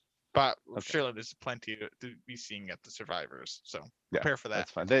 So, but Okay. surely there's plenty to be seeing at the survivors. So Yeah, prepare for that.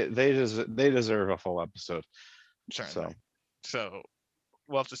 that's fine. They deserve a full episode. Certainly. So So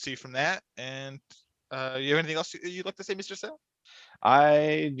we'll have to see from that. And you have anything else you'd like to say, Mr. Sale?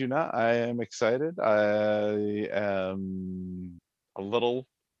 I do not. I am excited. I am a little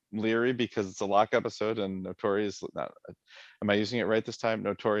leery because it's a lock episode and notoriously not. Am I using it right this time?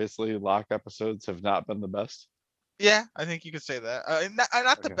 Notoriously, lock episodes have not been the best. Yeah, I think you could say that. And not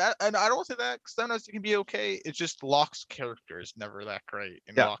the Okay. bad. And I don't say that because sometimes it can be okay. It's just Locke's character is never that great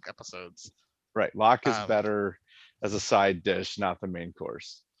in Yeah, Locke episodes. right. Lock is Um, better as a side dish, not the main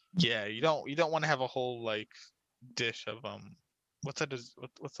course. yeah, you don't want to have a whole like dish of what's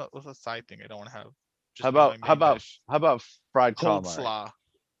that? What's a side thing? I don't want to have How just be my about main dish. how about fried Cold calamari? slaw.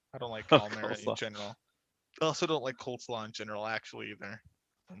 I don't like calamari in Coleslaw. general. I also don't like coleslaw in general, actually, either.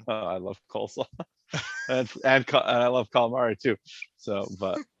 Oh, I love coleslaw. And I love calamari too. So,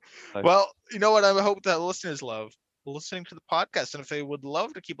 but like, Well, you know what? I hope that listeners love listening to the podcast, and if they would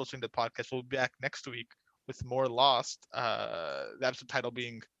love to keep listening to the podcast, we'll be back next week with more Lost. The episode title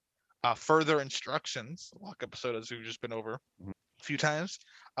being "Further Instructions." Lock episode, as we've just been over a few times.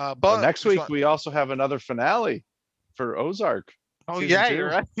 But next if you week want, we also have another finale for Ozark oh season yeah, you're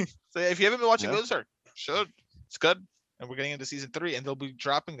two. right. So if you haven't been watching Yeah. Ozark, should it's good. And we're getting into season 3, and they'll be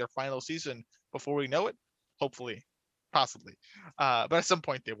dropping their final season before we know it. Hopefully, possibly. But at some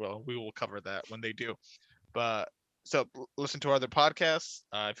point they will. We will cover that when they do. But so listen to our other podcasts.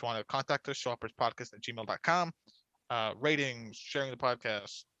 If you want to contact us, showupperspodcast@gmail.com. Ratings, sharing the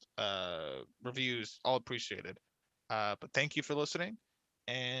podcast, reviews, all appreciated. But thank you for listening,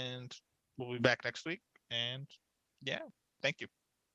 and we'll be back next week. And yeah, thank you.